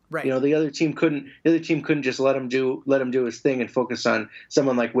him. Right. The other team couldn't just let him do his thing and focus on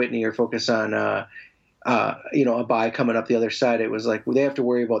someone like Whitney, or focus on a bye coming up the other side. It was like they have to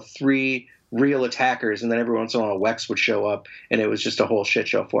worry about 3 real attackers, and then every once in a while Wex would show up, and it was just a whole shit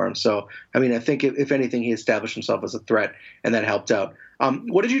show for him. So I mean, I think if anything, he established himself as a threat, and that helped out.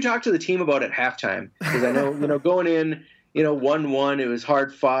 What did you talk to the team about at halftime? Because I know going in 1-1, it was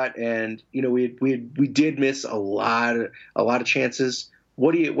hard fought, and we did miss a lot of chances.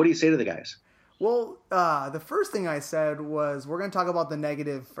 What do you say to the guys? Well, the first thing I said was, we're going to talk about the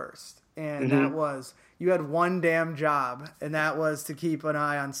negative first. And that was, you had one damn job, and that was to keep an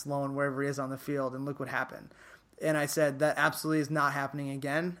eye on Sloan wherever he is on the field, and look what happened. And I said, that absolutely is not happening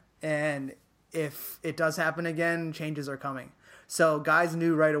again. And if it does happen again, changes are coming. So guys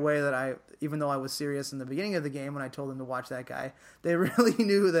knew right away that even though I was serious in the beginning of the game when I told them to watch that guy, they really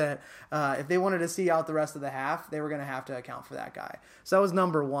knew that if they wanted to see out the rest of the half, they were going to have to account for that guy. So that was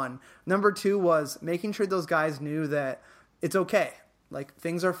number one. Number two was making sure those guys knew that it's okay. Like,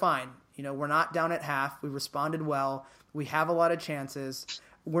 things are fine. We're not down at half. We responded well. We have a lot of chances.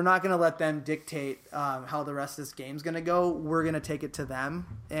 We're not going to let them dictate how the rest of this game's going to go. We're going to take it to them,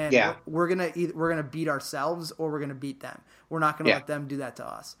 and we're going to beat ourselves, or we're going to beat them. We're not going to let them do that to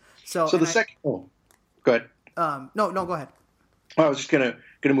us. So the second. Oh, go ahead. No, go ahead. Well, I was just gonna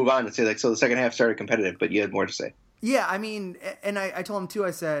move on and say, so the second half started competitive, but you had more to say. Yeah, I mean, and I told them too.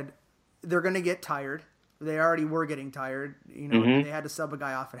 I said they're going to get tired. They already were getting tired. They had to sub a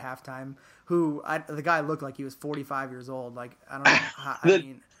guy off at halftime. The guy looked like he was 45 years old. Like, I don't know. I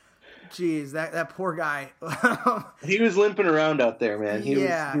mean, geez, that poor guy. He was limping around out there, man. He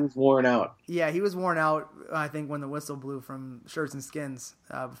was worn out. Yeah, he was worn out, I think, when the whistle blew from Shirts and Skins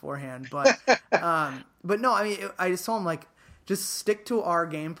beforehand. But no, I mean, I just told him, like, just stick to our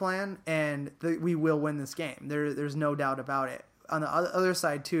game plan, and we will win this game. There's no doubt about it. On the other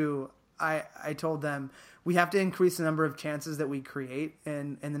side, too, I told them, we have to increase the number of chances that we create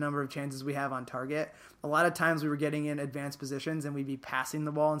and the number of chances we have on target. A lot of times we were getting in advanced positions and we'd be passing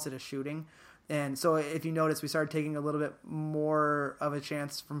the ball instead of shooting. And so if you notice, we started taking a little bit more of a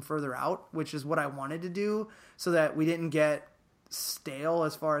chance from further out, which is what I wanted to do, so that we didn't get stale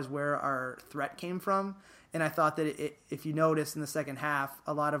as far as where our threat came from. And I thought that if you notice in the second half,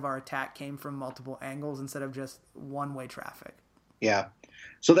 a lot of our attack came from multiple angles instead of just one-way traffic. Yeah.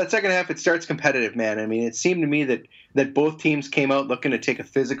 So that second half, it starts competitive, man. I mean, it seemed to me that both teams came out looking to take a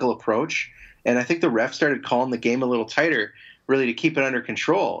physical approach, and I think the ref started calling the game a little tighter, really to keep it under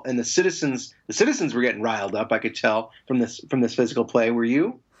control. And the citizens were getting riled up. I could tell from this physical play. Were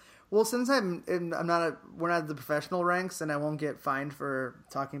you? Well, since we're not at the professional ranks, and I won't get fined for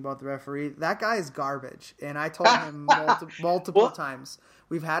talking about the referee. That guy is garbage, and I told him multiple times.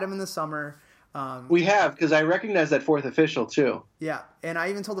 We've had him in the summer. We have, because I recognize that fourth official too. Yeah, and I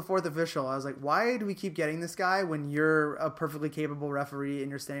even told the fourth official, I was like, why do we keep getting this guy when you're a perfectly capable referee and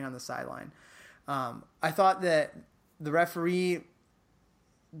you're standing on the sideline? I thought that the referee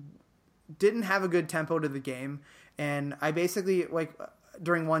didn't have a good tempo to the game, and I basically, like,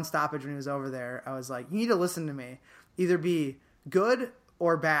 during one stoppage when he was over there, I was like, you need to listen to me. Either be good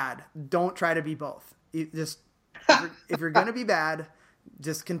or bad. Don't try to be both. If you're going to be bad,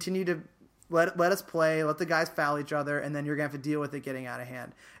 just continue to let us play, let the guys foul each other, and then you're going to have to deal with it getting out of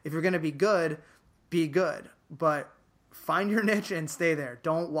hand. If you're going to be good, but find your niche and stay there.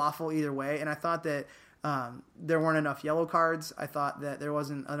 Don't waffle either way. And I thought that there weren't enough yellow cards. I thought that there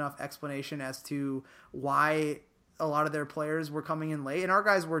wasn't enough explanation as to why a lot of their players were coming in late, and our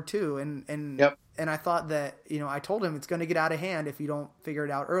guys were too. And I thought that, I told him it's going to get out of hand if you don't figure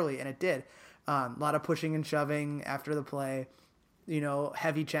it out early, and it did. A lot of pushing and shoving after the play.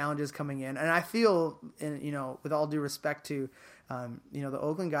 Heavy challenges coming in. And I feel, with all due respect to, the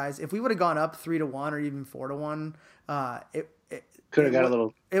Oakland guys, if we would have gone up 3-1 or even 4-1, it could have got a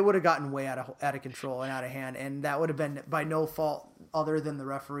little. It would have gotten way out of control and out of hand, and that would have been by no fault other than the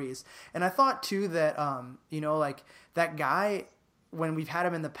referees. And I thought too that, like that guy, when we've had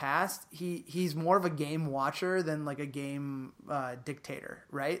him in the past, he's more of a game watcher than like a game dictator,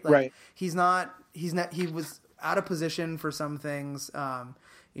 right? Like, right. He was. out of position for some things.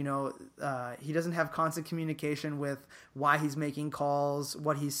 He doesn't have constant communication with why he's making calls,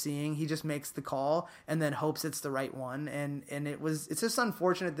 what he's seeing. He just makes the call and then hopes it's the right one. And it's just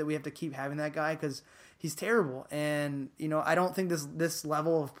unfortunate that we have to keep having that guy because he's terrible. And, I don't think this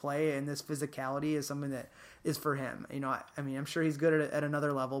level of play and this physicality is something that is for him. I'm sure he's good at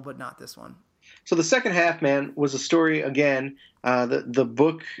another level, but not this one. So the second half, man, was a story again. The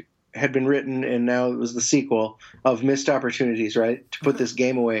book had been written, and now it was the sequel of missed opportunities, right, to put this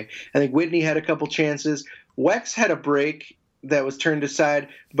game away. I think Whitney had a couple chances. Wex had a break that was turned aside,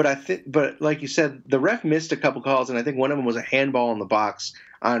 but like you said, the ref missed a couple calls, and I think one of them was a handball in the box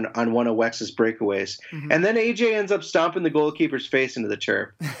on one of Wex's breakaways. Mm-hmm. And then AJ ends up stomping the goalkeeper's face into the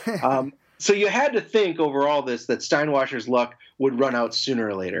turf. So you had to think over all this that Steinwasser's luck would run out sooner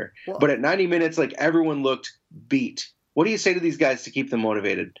or later. Well, but at 90 minutes, everyone looked beat. What do you say to these guys to keep them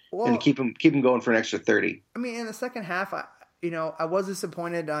motivated and keep them going for an extra 30? In the second half, I was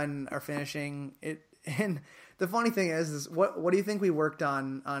disappointed on our finishing. And the funny thing is what do you think we worked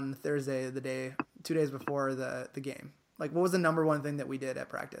on Thursday, 2 days before the game? What was the number one thing that we did at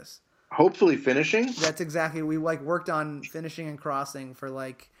practice? Hopefully finishing. That's exactly. We worked on finishing and crossing for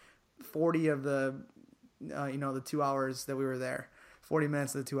 40 of the 2 hours that we were there. 40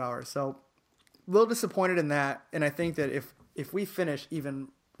 minutes of the 2 hours. So a little disappointed in that, and I think that if we finish even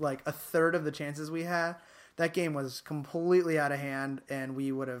a third of the chances we had, that game was completely out of hand, and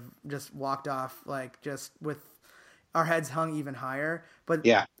we would have just walked off just with our heads hung even higher. But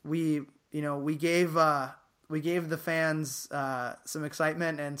yeah, we gave the fans some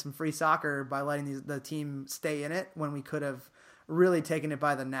excitement and some free soccer by letting the team stay in it when we could have really taken it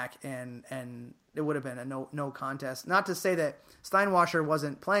by the neck, and it would have been a no contest. Not to say that Steinwasser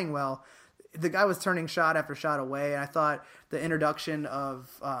wasn't playing well. The guy was turning shot after shot away, and I thought the introduction of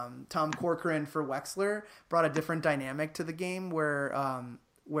Tom Corcoran for Wexler brought a different dynamic to the game where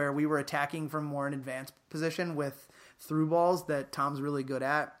we were attacking from more an advanced position with through balls that Tom's really good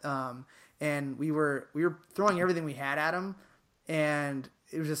at, and we were throwing everything we had at him, and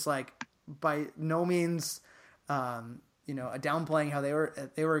it was just by no means a downplaying how they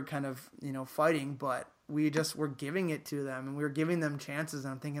were kind of fighting, but we just were giving it to them, and we were giving them chances.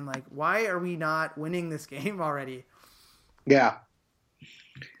 And I'm thinking, why are we not winning this game already? Yeah.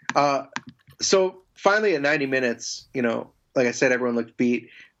 So finally at 90 minutes, like I said, everyone looked beat.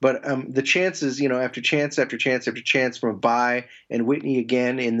 But the chances, after chance after chance after chance from a bye and Whitney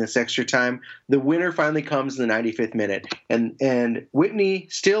again in this extra time, the winner finally comes in the 95th minute. And Whitney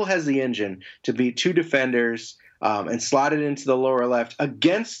still has the engine to beat two defenders and slot it into the lower left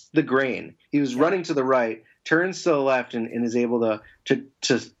against the grain. He was running to the right, turns to the left, and is able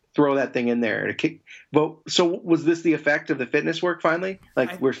to throw that thing in there to kick. But so was this the effect of the fitness work finally?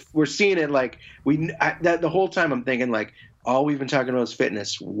 We're seeing it the whole time I'm thinking all we've been talking about is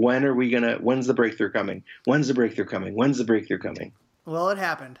fitness. When's the breakthrough coming? When's the breakthrough coming? When's the breakthrough coming? Well, it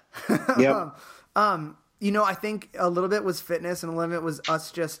happened. Yep. I think a little bit was fitness, and a little bit was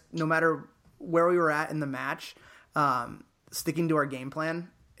us just, no matter where we were at in the match, sticking to our game plan.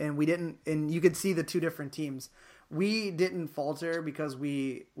 And we didn't, and you could see the two different teams. We didn't falter because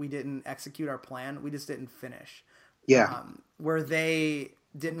we didn't execute our plan. We just didn't finish. Yeah. Where they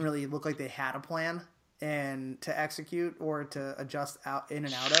didn't really look like they had a plan and to execute or to adjust in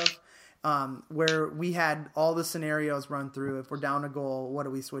and out of. Where we had all the scenarios run through. If we're down a goal, what do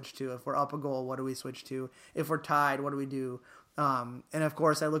we switch to? If we're up a goal, what do we switch to? If we're tied, what do we do? And of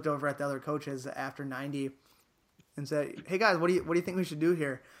course, I looked over at the other coaches after 90 and said, "Hey guys, what do you think we should do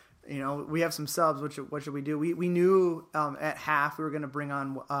here? We have some subs. What should we do?" We knew at half we were going to bring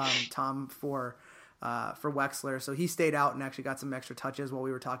on Tom for Wexler, so he stayed out and actually got some extra touches while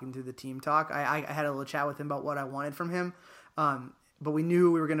we were talking through the team talk. I had a little chat with him about what I wanted from him, but we knew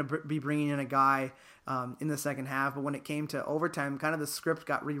we were going to be bringing in a guy in the second half. But when it came to overtime, kind of the script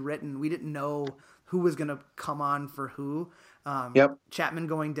got rewritten. We didn't know who was going to come on for who. Yep. Chapman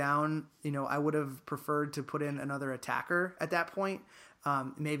going down, I would have preferred to put in another attacker at that point.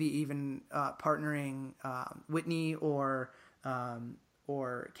 Maybe even partnering Whitney or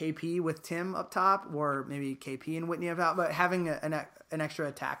KP with Tim up top, or maybe KP and Whitney up top, but having an extra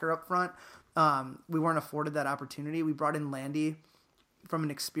attacker up front, we weren't afforded that opportunity. We brought in Landy from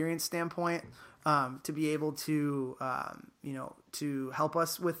an experience standpoint to be able to to help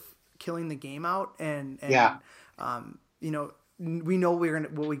us with killing the game out, and we know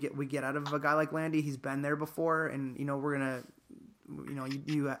what we get out of a guy like Landy. He's been there before, and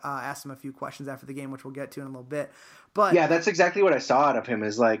you asked him a few questions after the game, which we'll get to in a little bit. But yeah, that's exactly what I saw out of him.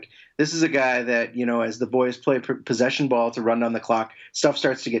 Is like, this is a guy that, as the boys play possession ball to run down the clock, stuff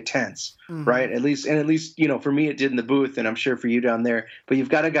starts to get tense, right? At least, for me, it did in the booth, and I'm sure for you down there. But you've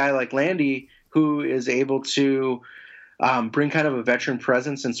got a guy like Landy who is able to bring kind of a veteran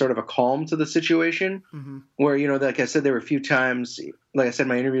presence and sort of a calm to the situation. Where, like I said, there were a few times, like I said in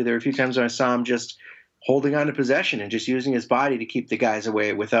my interview, there were a few times when I saw him just holding on to possession and just using his body to keep the guys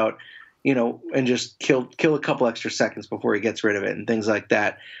away without, and just kill a couple extra seconds before he gets rid of it and things like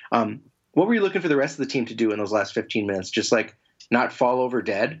that. What were you looking for the rest of the team to do in those last 15 minutes? Just like not fall over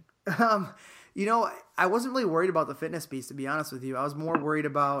dead? I wasn't really worried about the fitness piece, to be honest with you. I was more worried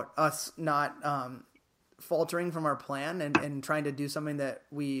about us not faltering from our plan and trying to do something that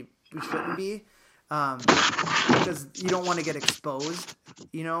we shouldn't be, because you don't want to get exposed,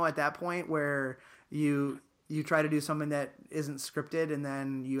 at that point where you try to do something that isn't scripted, and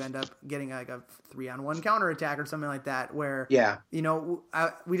then you end up getting like a 3-on-1 counterattack or something like that, where,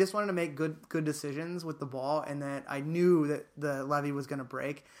 we just wanted to make good decisions with the ball, and that I knew that the levee was going to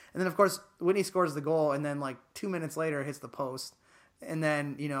break. And then, of course, Whitney scores the goal, and then like 2 minutes later it hits the post. And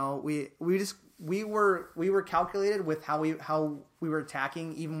then, we were calculated with how we were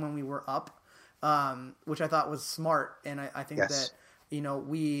attacking even when we were up, which I thought was smart. And I think that,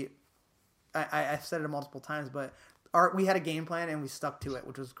 I've said it multiple times, but we had a game plan and we stuck to it,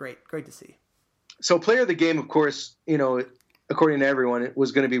 which was great to see. So player of the game, of course, according to everyone, it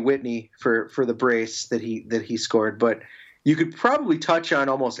was going to be Whitney for the brace that he scored. But you could probably touch on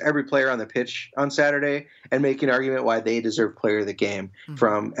almost every player on the pitch on Saturday and make an argument why they deserve player of the game,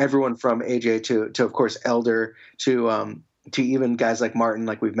 from everyone from AJ to of course Elder to even guys like Martin,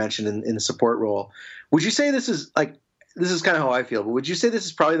 like we've mentioned in the support role. Would you say this is kind of how I feel, but would you say this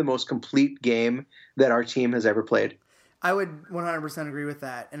is probably the most complete game that our team has ever played? I would 100% agree with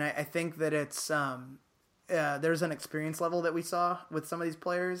that. And I think that it's there's an experience level that we saw with some of these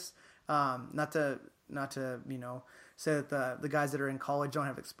players. Not to say that the guys that are in college don't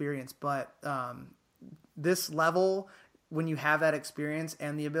have experience, but this level, when you have that experience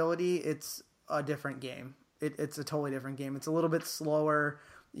and the ability, it's a different game. It's a totally different game. It's a little bit slower.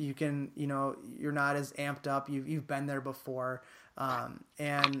 You can, you're not as amped up. You've been there before.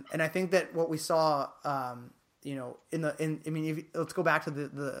 And I think that what we saw, let's go back to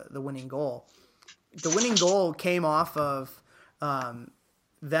the winning goal. The winning goal came off of,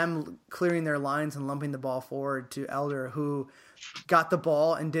 them clearing their lines and lumping the ball forward to Elder, who got the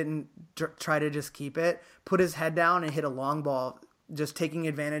ball and didn't try to just keep it, put his head down and hit a long ball, just taking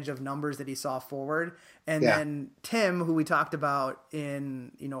advantage of numbers that he saw forward. And then Tim, who we talked about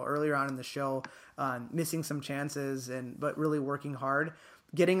in, earlier on in the show, missing some chances but really working hard,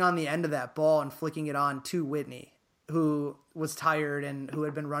 getting on the end of that ball and flicking it on to Whitney, who was tired and who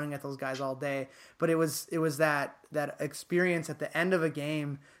had been running at those guys all day. But it was that experience at the end of a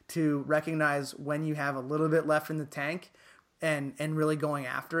game to recognize when you have a little bit left in the tank and really going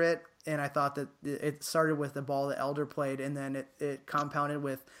after it. And I thought that it started with the ball that Elder played, and then it compounded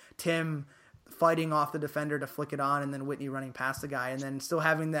with Tim fighting off the defender to flick it on, and then Whitney running past the guy, and then still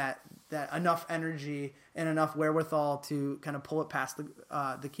having that enough energy and enough wherewithal to kind of pull it past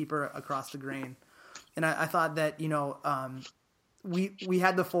the keeper across the grain. And I thought that, we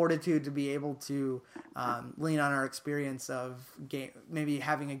had the fortitude to be able to lean on our experience of game, maybe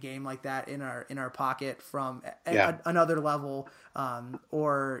having a game like that in our pocket from another level,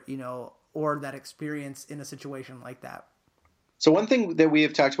 or that experience in a situation like that. So one thing that we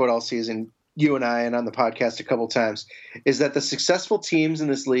have talked about all season, you and I, and on the podcast a couple times, is that the successful teams in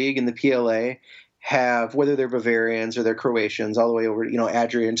this league, in the PLA, have, whether they're Bavarians or they're Croatians, all the way over,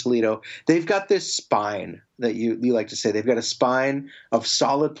 Adria and Toledo, they've got this spine that you like to say. They've got a spine of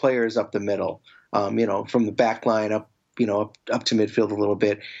solid players up the middle, from the back line up to midfield a little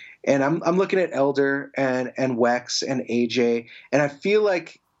bit. And I'm looking at Elder and Wex and AJ, and I feel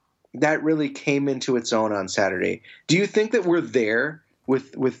like that really came into its own on Saturday. Do you think that we're there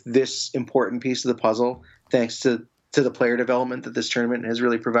with this important piece of the puzzle, thanks to the player development that this tournament has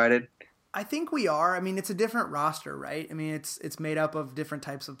really provided? I think we are. I mean, it's a different roster, right? I mean, it's made up of different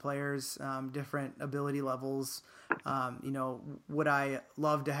types of players, different ability levels. Would I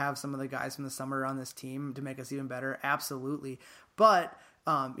love to have some of the guys from the summer on this team to make us even better? Absolutely. But,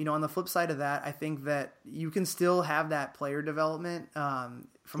 on the flip side of that, I think that you can still have that player development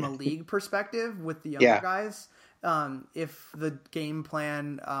from a league perspective with the younger guys. If the game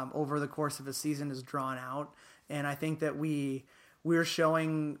plan over the course of a season is drawn out. And I think that we're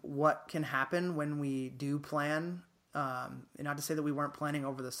showing what can happen when we do plan and not to say that we weren't planning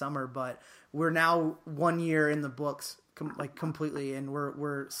over the summer, but we're now 1 year in the books, completely, and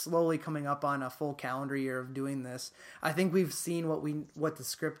we're slowly coming up on a full calendar year of doing this. I think we've seen what the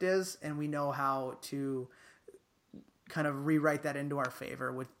script is, and we know how to kind of rewrite that into our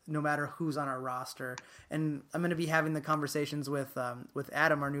favor with no matter who's on our roster. And I'm going to be having the conversations with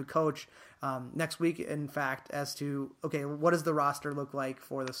Adam, our new coach, next week, in fact, as to, okay, what does the roster look like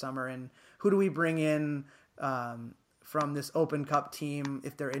for the summer, and who do we bring in from this Open Cup team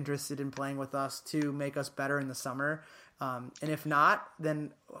if they're interested in playing with us to make us better in the summer. And if not,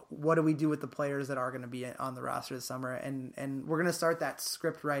 then what do we do with the players that are going to be on the roster this summer? And we're going to start that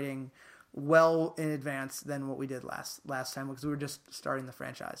script writing well in advance than what we did last time, because we were just starting the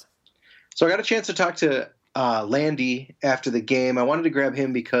franchise. So I got a chance to talk to Landy after the game. I wanted to grab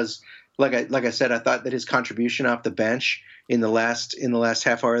him because, like I said, I thought that his contribution off the bench in the last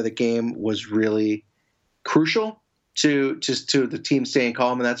half hour of the game was really crucial to the team staying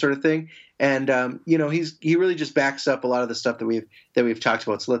calm and that sort of thing. And he really just backs up a lot of the stuff that we've talked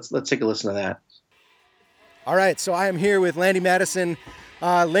about. So let's take a listen to that. All right, so I am here with Landy Madison.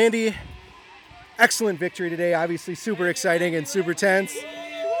 Landy, excellent victory today. Obviously, super exciting and super tense.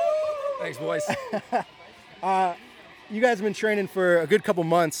 Thanks, boys. You guys have been training for a good couple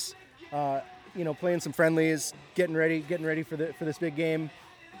months. Playing some friendlies, getting ready for this big game.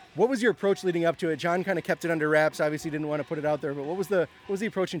 What was your approach leading up to it? John kind of kept it under wraps. Obviously, didn't want to put it out there. But what was the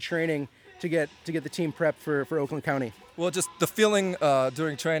approach in training to get the team prepped for Oakland County? Well, just the feeling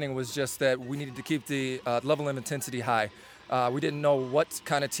during training was just that we needed to keep the level of intensity high. We didn't know what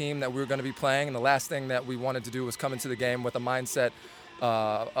kind of team that we were going to be playing, and the last thing that we wanted to do was come into the game with a mindset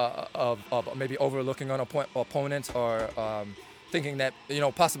of maybe overlooking an opponent or thinking that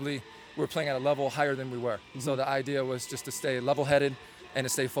possibly we were playing at a level higher than we were. Mm-hmm. So the idea was just to stay level-headed and to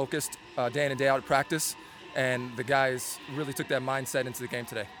stay focused day in and day out at practice, and the guys really took that mindset into the game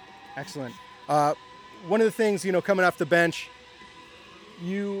today. Excellent. One of the things, coming off the bench,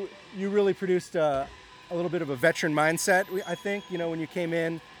 you really produced a little bit of a veteran mindset, I think. When you came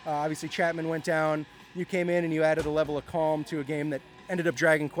in, obviously Chapman went down. You came in and you added a level of calm to a game that ended up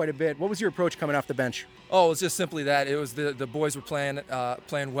dragging quite a bit. What was your approach coming off the bench? Oh, it was just simply that. It was the boys were playing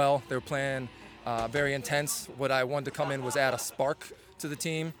well. They were playing very intense. What I wanted to come in was add a spark to the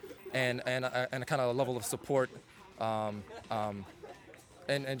team and a kind of a level of support and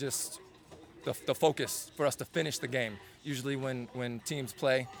just the focus for us to finish the game. Usually when teams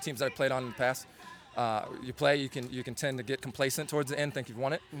that I played on in the past, you can tend to get complacent towards the end, think you've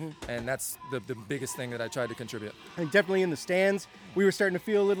won it, mm-hmm. and that's the biggest thing that I tried to contribute. And definitely in the stands, we were starting to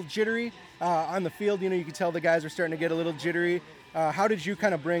feel a little jittery. On the field, you could tell the guys were starting to get a little jittery. How did you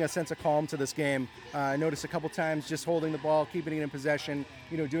kind of bring a sense of calm to this game? I noticed a couple times just holding the ball, keeping it in possession,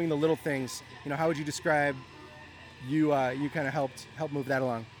 doing the little things. How would you describe you kind of helped move that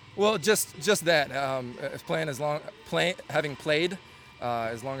along? Well, just that. Having played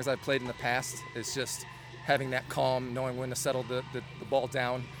as long as I've played in the past, it's just having that calm, knowing when to settle the ball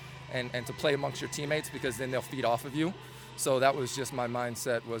down and to play amongst your teammates, because then they'll feed off of you. So that was just my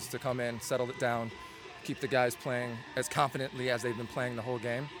mindset, was to come in, settle it down, keep the guys playing as confidently as they've been playing the whole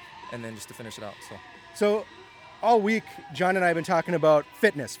game, and then just to finish it out. So all week, John and I have been talking about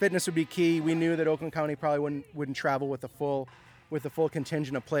fitness. Fitness would be key. We knew that Oakland County probably wouldn't travel with a full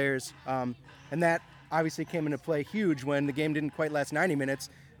contingent of players, and that obviously came into play huge when the game didn't quite last 90 minutes.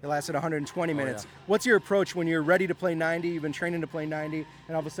 It lasted 120 minutes. Yeah. What's your approach when you're ready to play 90, you've been training to play 90,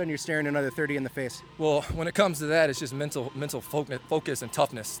 and all of a sudden you're staring another 30 in the face? Well, when it comes to that, it's just mental focus and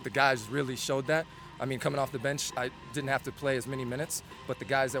toughness. The guys really showed that. I mean, coming off the bench, I didn't have to play as many minutes, but the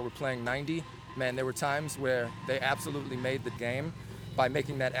guys that were playing 90, man, there were times where they absolutely made the game by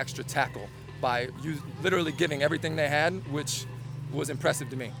making that extra tackle, by literally giving everything they had, which was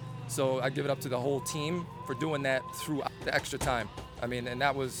impressive to me. So I give it up to the whole team for doing that through the extra time. I mean, and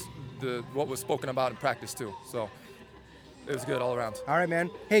that was what was spoken about in practice too. So it was good all around. All right, man.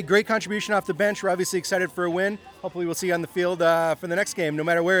 Hey, great contribution off the bench. We're obviously excited for a win. Hopefully we'll see you on the field for the next game, no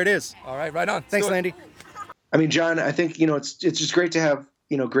matter where it is. All right, right on. Thanks, Landy. I mean, John, I think, it's just great to have,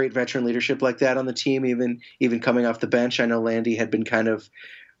 great veteran leadership like that on the team, even coming off the bench. I know Landy had been kind of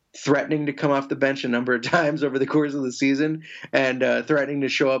threatening to come off the bench a number of times over the course of the season, and threatening to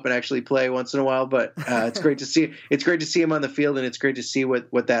show up and actually play once in a while. But it's great to see. It's great to see him on the field, and it's great to see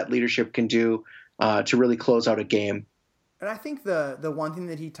what that leadership can do to really close out a game. And I think the one thing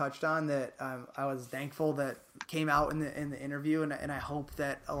that he touched on that I was thankful that came out in the interview, and I hope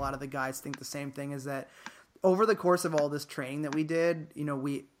that a lot of the guys think the same thing, is that over the course of all this training that we did,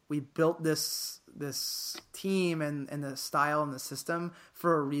 we built this team and the style and the system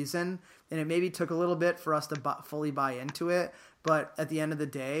for a reason, and it maybe took a little bit for us to fully buy into it. But at the end of the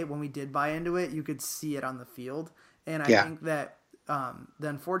day, when we did buy into it, you could see it on the field. And I think that the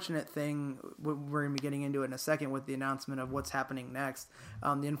unfortunate thing, we're going to be getting into it in a second with the announcement of what's happening next.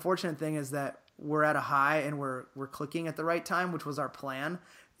 The unfortunate thing is that we're at a high and we're clicking at the right time, which was our plan,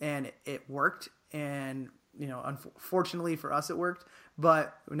 and it worked. And unfortunately for us, it worked.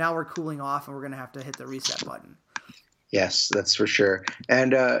 But now we're cooling off, and we're going to have to hit the reset button. Yes, that's for sure.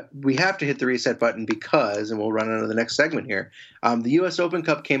 And we have to hit the reset button because, and we'll run on to the next segment here, the U.S. Open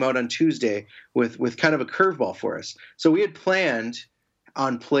Cup came out on Tuesday with kind of a curveball for us. So we had planned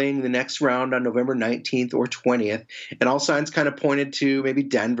on playing the next round on November 19th or 20th, and all signs kind of pointed to maybe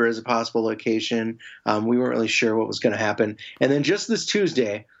Denver as a possible location. We weren't really sure what was going to happen. And then just this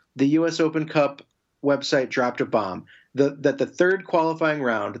Tuesday, the U.S. Open Cup website dropped a bomb. That the third qualifying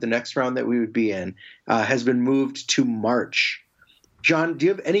round, the next round that we would be in, has been moved to March. John, do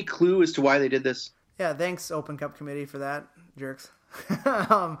you have any clue as to why they did this? Yeah, thanks, Open Cup Committee, for that, jerks.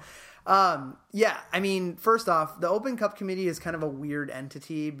 Yeah, I mean, first off, the Open Cup Committee is kind of a weird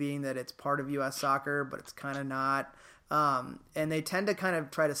entity, being that it's part of U.S. soccer, but it's kind of not. And they tend to kind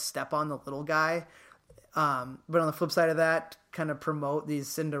of try to step on the little guy. But on the flip side of that, kind of promote these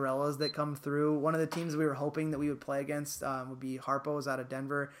Cinderellas that come through. One of the teams we were hoping that we would play against would be Harpo's out of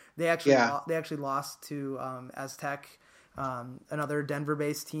Denver. They actually lost to Aztec, another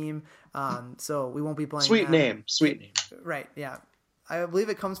Denver-based team. So we won't be playing. Sweet name. Right? Yeah, I believe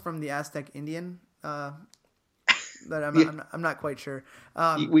it comes from the Aztec Indian. But I'm not quite sure.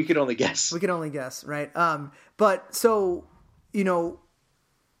 We could only guess. Right? But so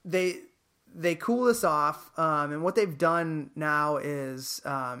they cool us off, and what they've done now is,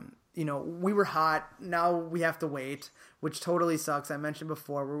 we were hot. Now we have to wait, which totally sucks. I mentioned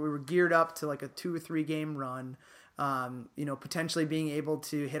before where we were geared up to like a 2 or 3 game run, potentially being able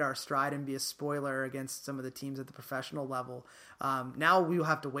to hit our stride and be a spoiler against some of the teams at the professional level. Now we will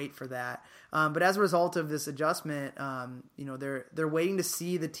have to wait for that. But as a result of this adjustment, they're waiting to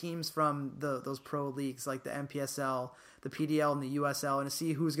see the teams from those pro leagues like the MPSL, the PDL, and the USL, and to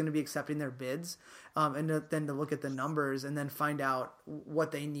see who's going to be accepting their bids, and then to look at the numbers and then find out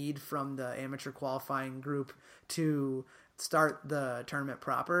what they need from the amateur qualifying group to start the tournament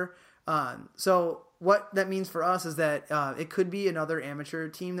proper. So what that means for us is that it could be another amateur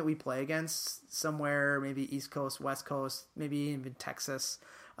team that we play against somewhere, maybe East Coast, West Coast, maybe even Texas,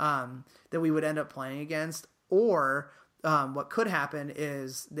 that we would end up playing against. Or what could happen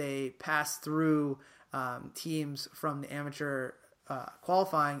is they pass through teams from the amateur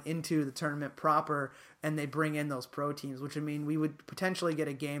qualifying into the tournament proper, and they bring in those pro teams, which would mean we would potentially get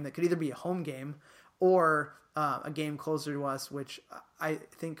a game that could either be a home game or a game closer to us, which I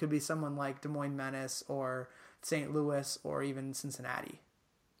think could be someone like Des Moines Menace or St. Louis or even Cincinnati.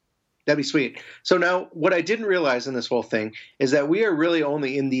 That'd be sweet. So now what I didn't realize in this whole thing is that we are really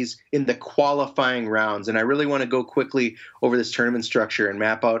only in the qualifying rounds. And I really want to go quickly over this tournament structure and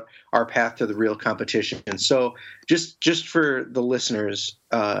map out our path to the real competition. And so just for the listeners,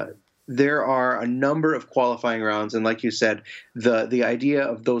 there are a number of qualifying rounds. And like you said, the idea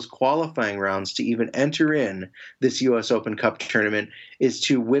of those qualifying rounds to even enter in this U.S. Open Cup tournament is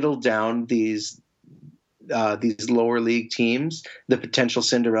to whittle down these lower league teams, the potential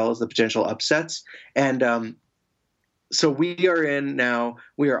Cinderellas, the potential upsets. And so we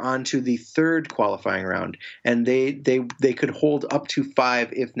are on to the third qualifying round, and they could hold up to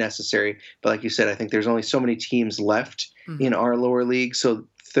 5 if necessary. But like you said, I think there's only so many teams left in our lower league, so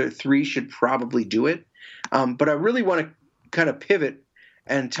 3 should probably do it. But I really want to kind of pivot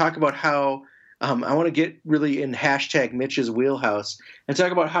and talk about how I want to get really in hashtag Mitch's wheelhouse and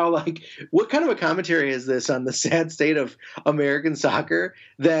talk about how, like, what kind of a commentary is this on the sad state of American soccer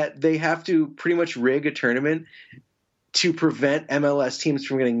that they have to pretty much rig a tournament to prevent MLS teams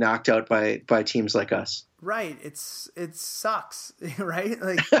from getting knocked out by teams like us. Right. It sucks, right?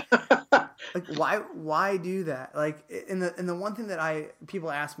 Like why do that? Like, and the one thing that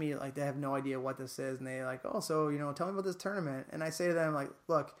people ask me, like, they have no idea what this is, and they like, oh, so, tell me about this tournament. And I say to them, like,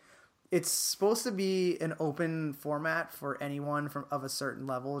 look, it's supposed to be an open format for anyone of a certain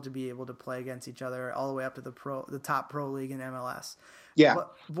level to be able to play against each other all the way up to the top pro league in MLS. Yeah.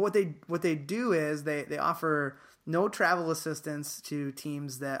 But what they do is they offer no travel assistance to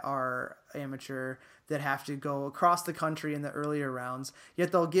teams that are amateur that have to go across the country in the earlier rounds.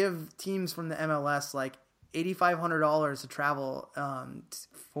 Yet they'll give teams from the MLS like $8,500 to travel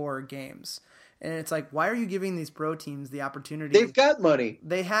for games. And it's like, why are you giving these pro teams the opportunity? They've got money.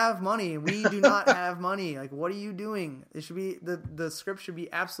 They have money. We do not have money. Like, what are you doing? It should be the script should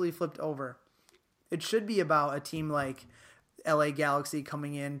be absolutely flipped over. it should be about a team like LA Galaxy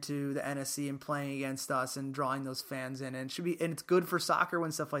coming into the NSC and playing against us and drawing those fans in, and it should be, and it's good for soccer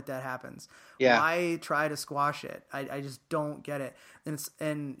when stuff like that happens. Yeah. Why try to squash it? I just don't get it. And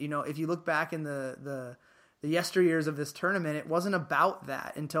if you look back in the yesteryears of this tournament, it wasn't about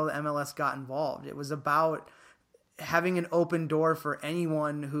that until the MLS got involved. It was about having an open door for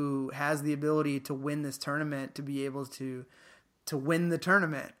anyone who has the ability to win this tournament to be able to win the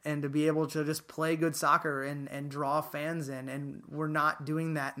tournament and to be able to just play good soccer and draw fans in. And we're not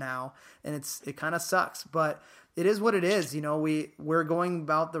doing that now. And it kind of sucks, but it is what it is. We're going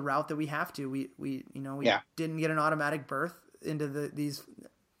about the route that we have to. We didn't get an automatic berth into these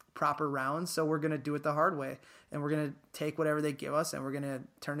proper rounds. So we're going to do it the hard way, and we're going to take whatever they give us and we're going to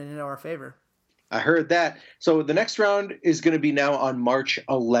turn it into our favor. I heard that. So the next round is going to be now on March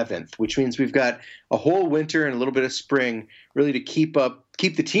 11th, which means we've got a whole winter and a little bit of spring really to keep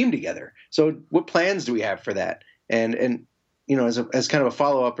the team together. So what plans do we have for that? And as kind of a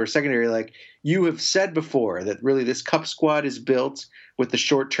follow-up or secondary, like you have said before, that really this Cup squad is built with the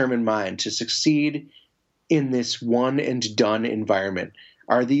short term in mind to succeed in this one and done environment.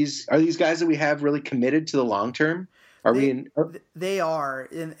 Are these guys that we have really committed to the long term? They are.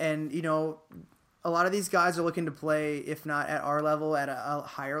 And a lot of these guys are looking to play, if not at our level, at a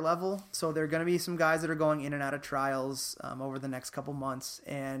higher level. So there are going to be some guys that are going in and out of trials over the next couple months.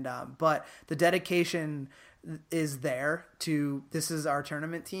 And but the dedication is there to, this is our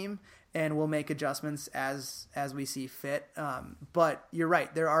tournament team, and we'll make adjustments as we see fit. But you're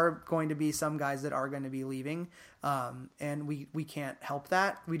right, there are going to be some guys that are going to be leaving, and we can't help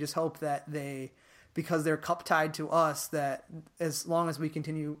that. We just hope that because they're cup tied to us, that as long as we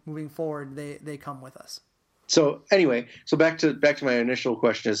continue moving forward, they come with us. So anyway, back to my initial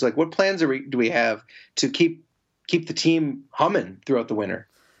question is like, what plans do we have to keep the team humming throughout the winter?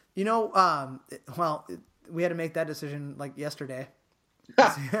 Well, we had to make that decision like yesterday.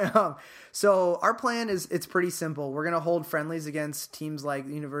 So our plan it's pretty simple. We're going to hold friendlies against teams like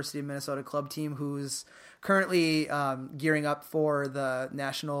the University of Minnesota club team, who's currently gearing up for the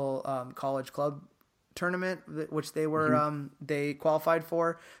National College Club tournament, which they were they qualified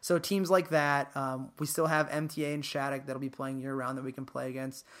for. So teams like that, we still have MTA and Shattuck that'll be playing year round that we can play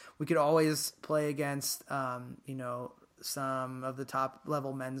against. We could always play against some of the top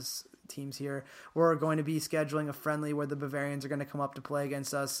level men's teams here. We're going to be scheduling a friendly where the Bavarians are going to come up to play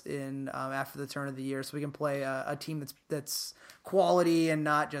against us in after the turn of the year, so we can play a team that's quality and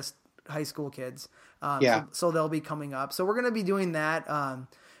not just high school kids. So they'll be coming up. So we're going to be doing that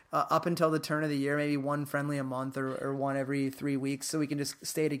up until the turn of the year, maybe one friendly a month or one every 3 weeks, so we can just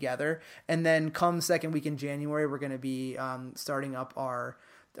stay together. And then come second week in January, we're going to be starting up our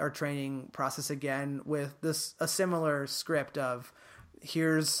training process again with a similar script of,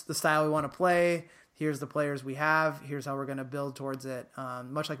 here's the style we want to play, here's the players we have, here's how we're going to build towards it,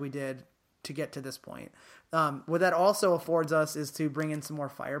 much like we did to get to this point. What that also affords us is to bring in some more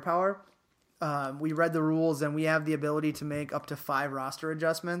firepower. We read the rules and we have the ability to make up to 5 roster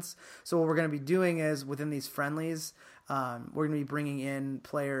adjustments. So what we're going to be doing is, within these friendlies, we're going to be bringing in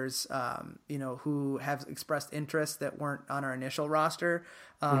players, who have expressed interest that weren't on our initial roster,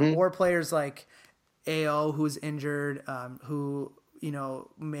 or players like AO, who's injured, who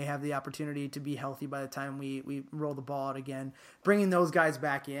may have the opportunity to be healthy by the time we roll the ball out again. Bringing those guys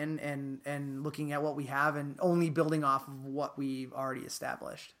back in and looking at what we have and only building off of what we've already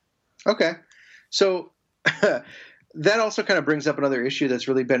established. Okay. So that also kind of brings up another issue that's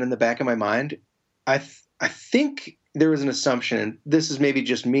really been in the back of my mind. I think there was an assumption, and this is maybe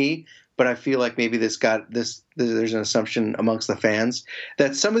just me, but I feel like maybe there's an assumption amongst the fans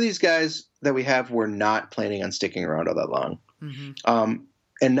that some of these guys that we have were not planning on sticking around all that long. Mm-hmm.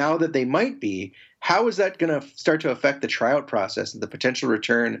 And now that they might be, how is that going to start to affect the tryout process and the potential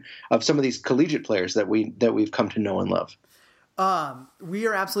return of some of these collegiate players that we've come to know and love? We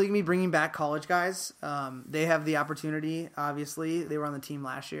are absolutely going to be bringing back college guys. They have the opportunity, obviously, they were on the team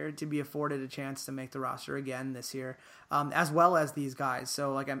last year, to be afforded a chance to make the roster again this year, as well as these guys.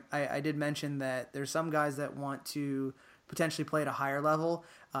 So like I did mention that there's some guys that want to potentially play at a higher level.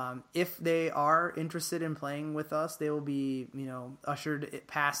 If they are interested in playing with us, they will be, ushered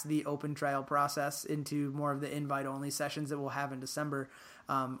past the open trial process into more of the invite-only sessions that we'll have in December,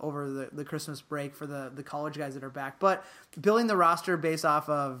 over the Christmas break for the college guys that are back. But building the roster based off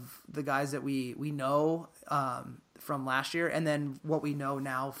of the guys that we know from last year, and then what we know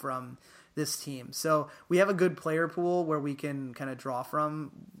now from this team. So we have a good player pool where we can kind of draw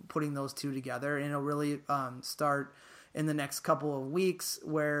from, putting those two together, and it'll really start in the next couple of weeks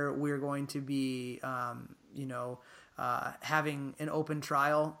where we're going to be, having an open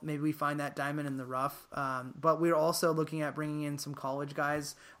trial. Maybe we find that diamond in the rough. But we're also looking at bringing in some college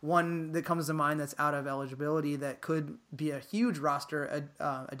guys. One that comes to mind that's out of eligibility that could be a huge roster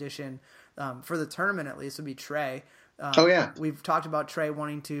addition for the tournament, at least, would be Trey. We've talked about Trey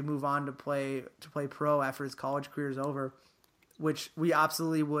wanting to move on to play pro after his college career is over, which we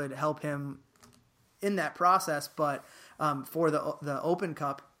absolutely would help him in that process. But for the Open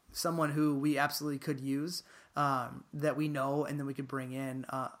Cup, someone who we absolutely could use that we know, and then we could bring in.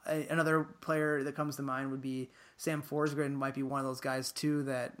 Another player that comes to mind would be Sam Forsgren. Might be one of those guys too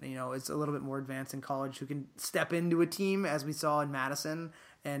that is a little bit more advanced in college, who can step into a team as we saw in Madison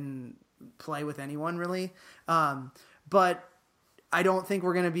and play with anyone really. But I don't think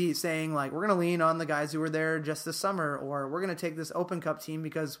we're going to be saying like we're going to lean on the guys who were there just this summer, or we're going to take this Open Cup team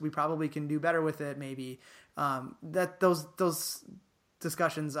because we probably can do better with it. Maybe that those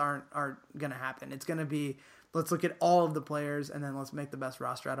discussions aren't going to happen. It's going to be, let's look at all of the players and then let's make the best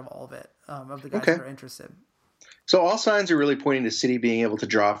roster out of all of it, of the guys that are interested. So all signs are really pointing to City being able to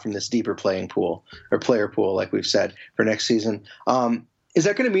draw from this deeper playing pool or player pool, like we've said, for next season. Is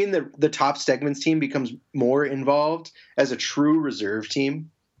that going to mean that the top Stegman's team becomes more involved as a true reserve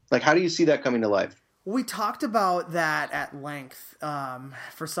team? Like, how do you see that coming to life? We talked about that at length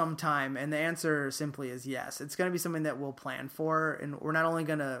for some time, and the answer simply is yes. It's going to be something that we'll plan for, and we're not only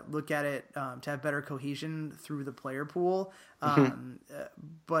going to look at it to have better cohesion through the player pool,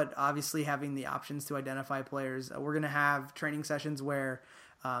 but obviously having the options to identify players. We're going to have training sessions where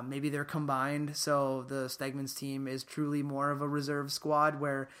maybe they're combined, so the Stegman's team is truly more of a reserve squad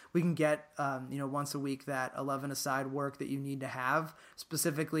where we can get, once a week that 11-a-side work that you need to have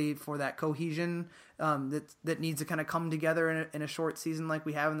specifically for that cohesion that needs to kind of come together in a short season like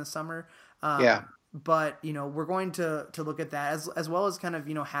we have in the summer. But, we're going to look at that as well as kind of,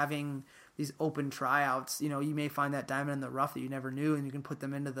 having these open tryouts. You may find that diamond in the rough that you never knew, and you can put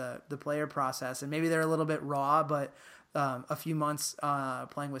them into the player process. And maybe they're a little bit raw, but a few months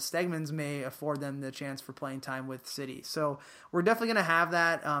playing with Stegman's may afford them the chance for playing time with City. So we're definitely going to have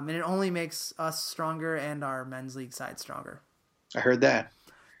that, and it only makes us stronger and our men's league side stronger. I heard that.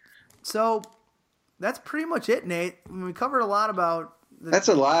 So that's pretty much it, Nate. We covered a lot about. That's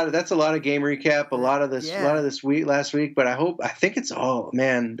a lot of game recap. A lot of this week, last week. But I think it's all,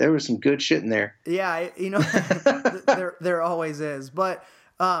 man. There was some good shit in there. Yeah, there always is, but.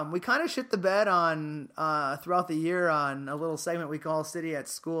 We kind of shit the bed on throughout the year on a little segment we call City at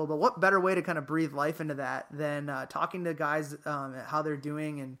School. But what better way to kind of breathe life into that than talking to guys how they're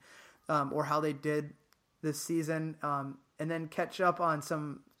doing and or how they did this season, and then catch up on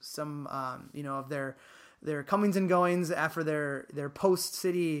some of their comings and goings after their post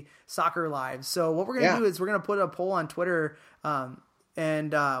City soccer lives. So what we're gonna do is we're gonna put a poll on Twitter.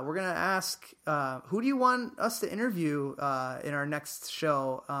 And we're going to ask, who do you want us to interview in our next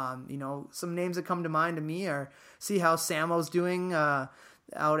show? Some names that come to mind to me are see how Samo's doing out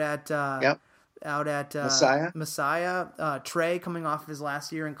at Messiah. Trey coming off of his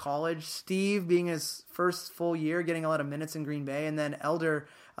last year in college. Steve being his first full year, getting a lot of minutes in Green Bay. And then Elder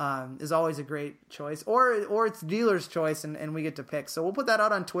is always a great choice. Or it's dealer's choice, and we get to pick. So we'll put that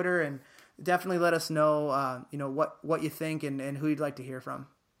out on Twitter, and definitely let us know, what you think and who you'd like to hear from.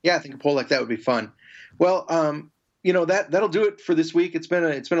 Yeah, I think a poll like that would be fun. Well, that'll do it for this week. It's been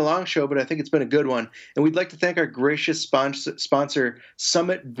a long show, but I think it's been a good one. And we'd like to thank our gracious sponsor,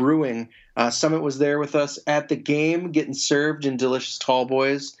 Summit Brewing. Summit was there with us at the game, getting served in delicious tall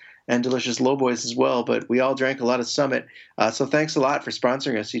boys and delicious low boys as well. But we all drank a lot of Summit. So thanks a lot for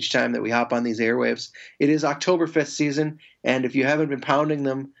sponsoring us each time that we hop on these airwaves. It is Oktoberfest season, and if you haven't been pounding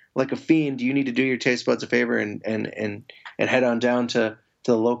them like a fiend, you need to do your taste buds a favor and head on down to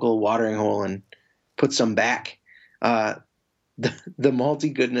the local watering hole and put some back. The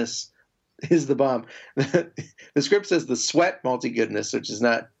malty goodness is the bomb. The script says the sweat malty goodness, which is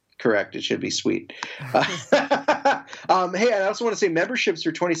not correct. It should be sweet. Hey, I also want to say memberships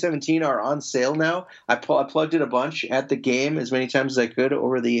for 2017 are on sale now. I plugged in a bunch at the game as many times as I could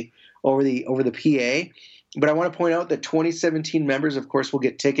over the PA. But I want to point out that 2017 members, of course, will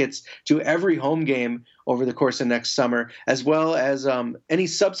get tickets to every home game over the course of next summer, as well as any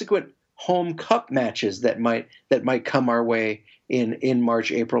subsequent home cup matches that might come our way in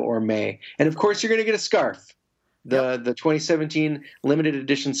March, April, or May. And of course, you're going to get a scarf, the 2017 limited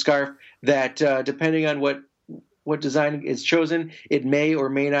edition scarf that, depending on what design is chosen, it may or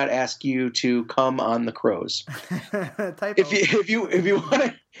may not ask you to come on the crows. If you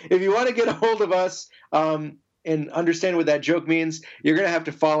want to get a hold of us and understand what that joke means, you're going to have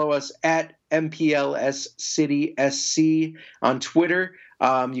to follow us at MPLS on Twitter.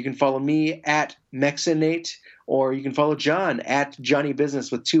 You can follow me at Mexinate, or you can follow John at Johnny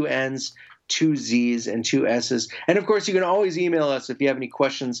Business with 2 N's, 2 Z's, and 2 S's. And of course, you can always email us if you have any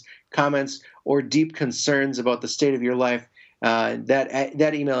questions, comments, or deep concerns about the state of your life.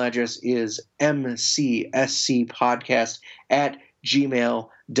 That email address is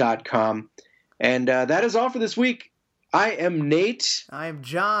mcscpodcast@gmail.com. And that is all for this week. I am Nate. I am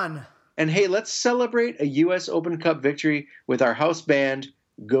John. And hey, let's celebrate a U.S. Open Cup victory with our house band,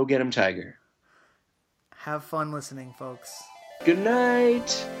 Go Get 'em Tiger. Have fun listening, folks. Good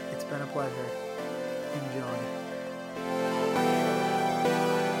night. It's been a pleasure. Enjoy.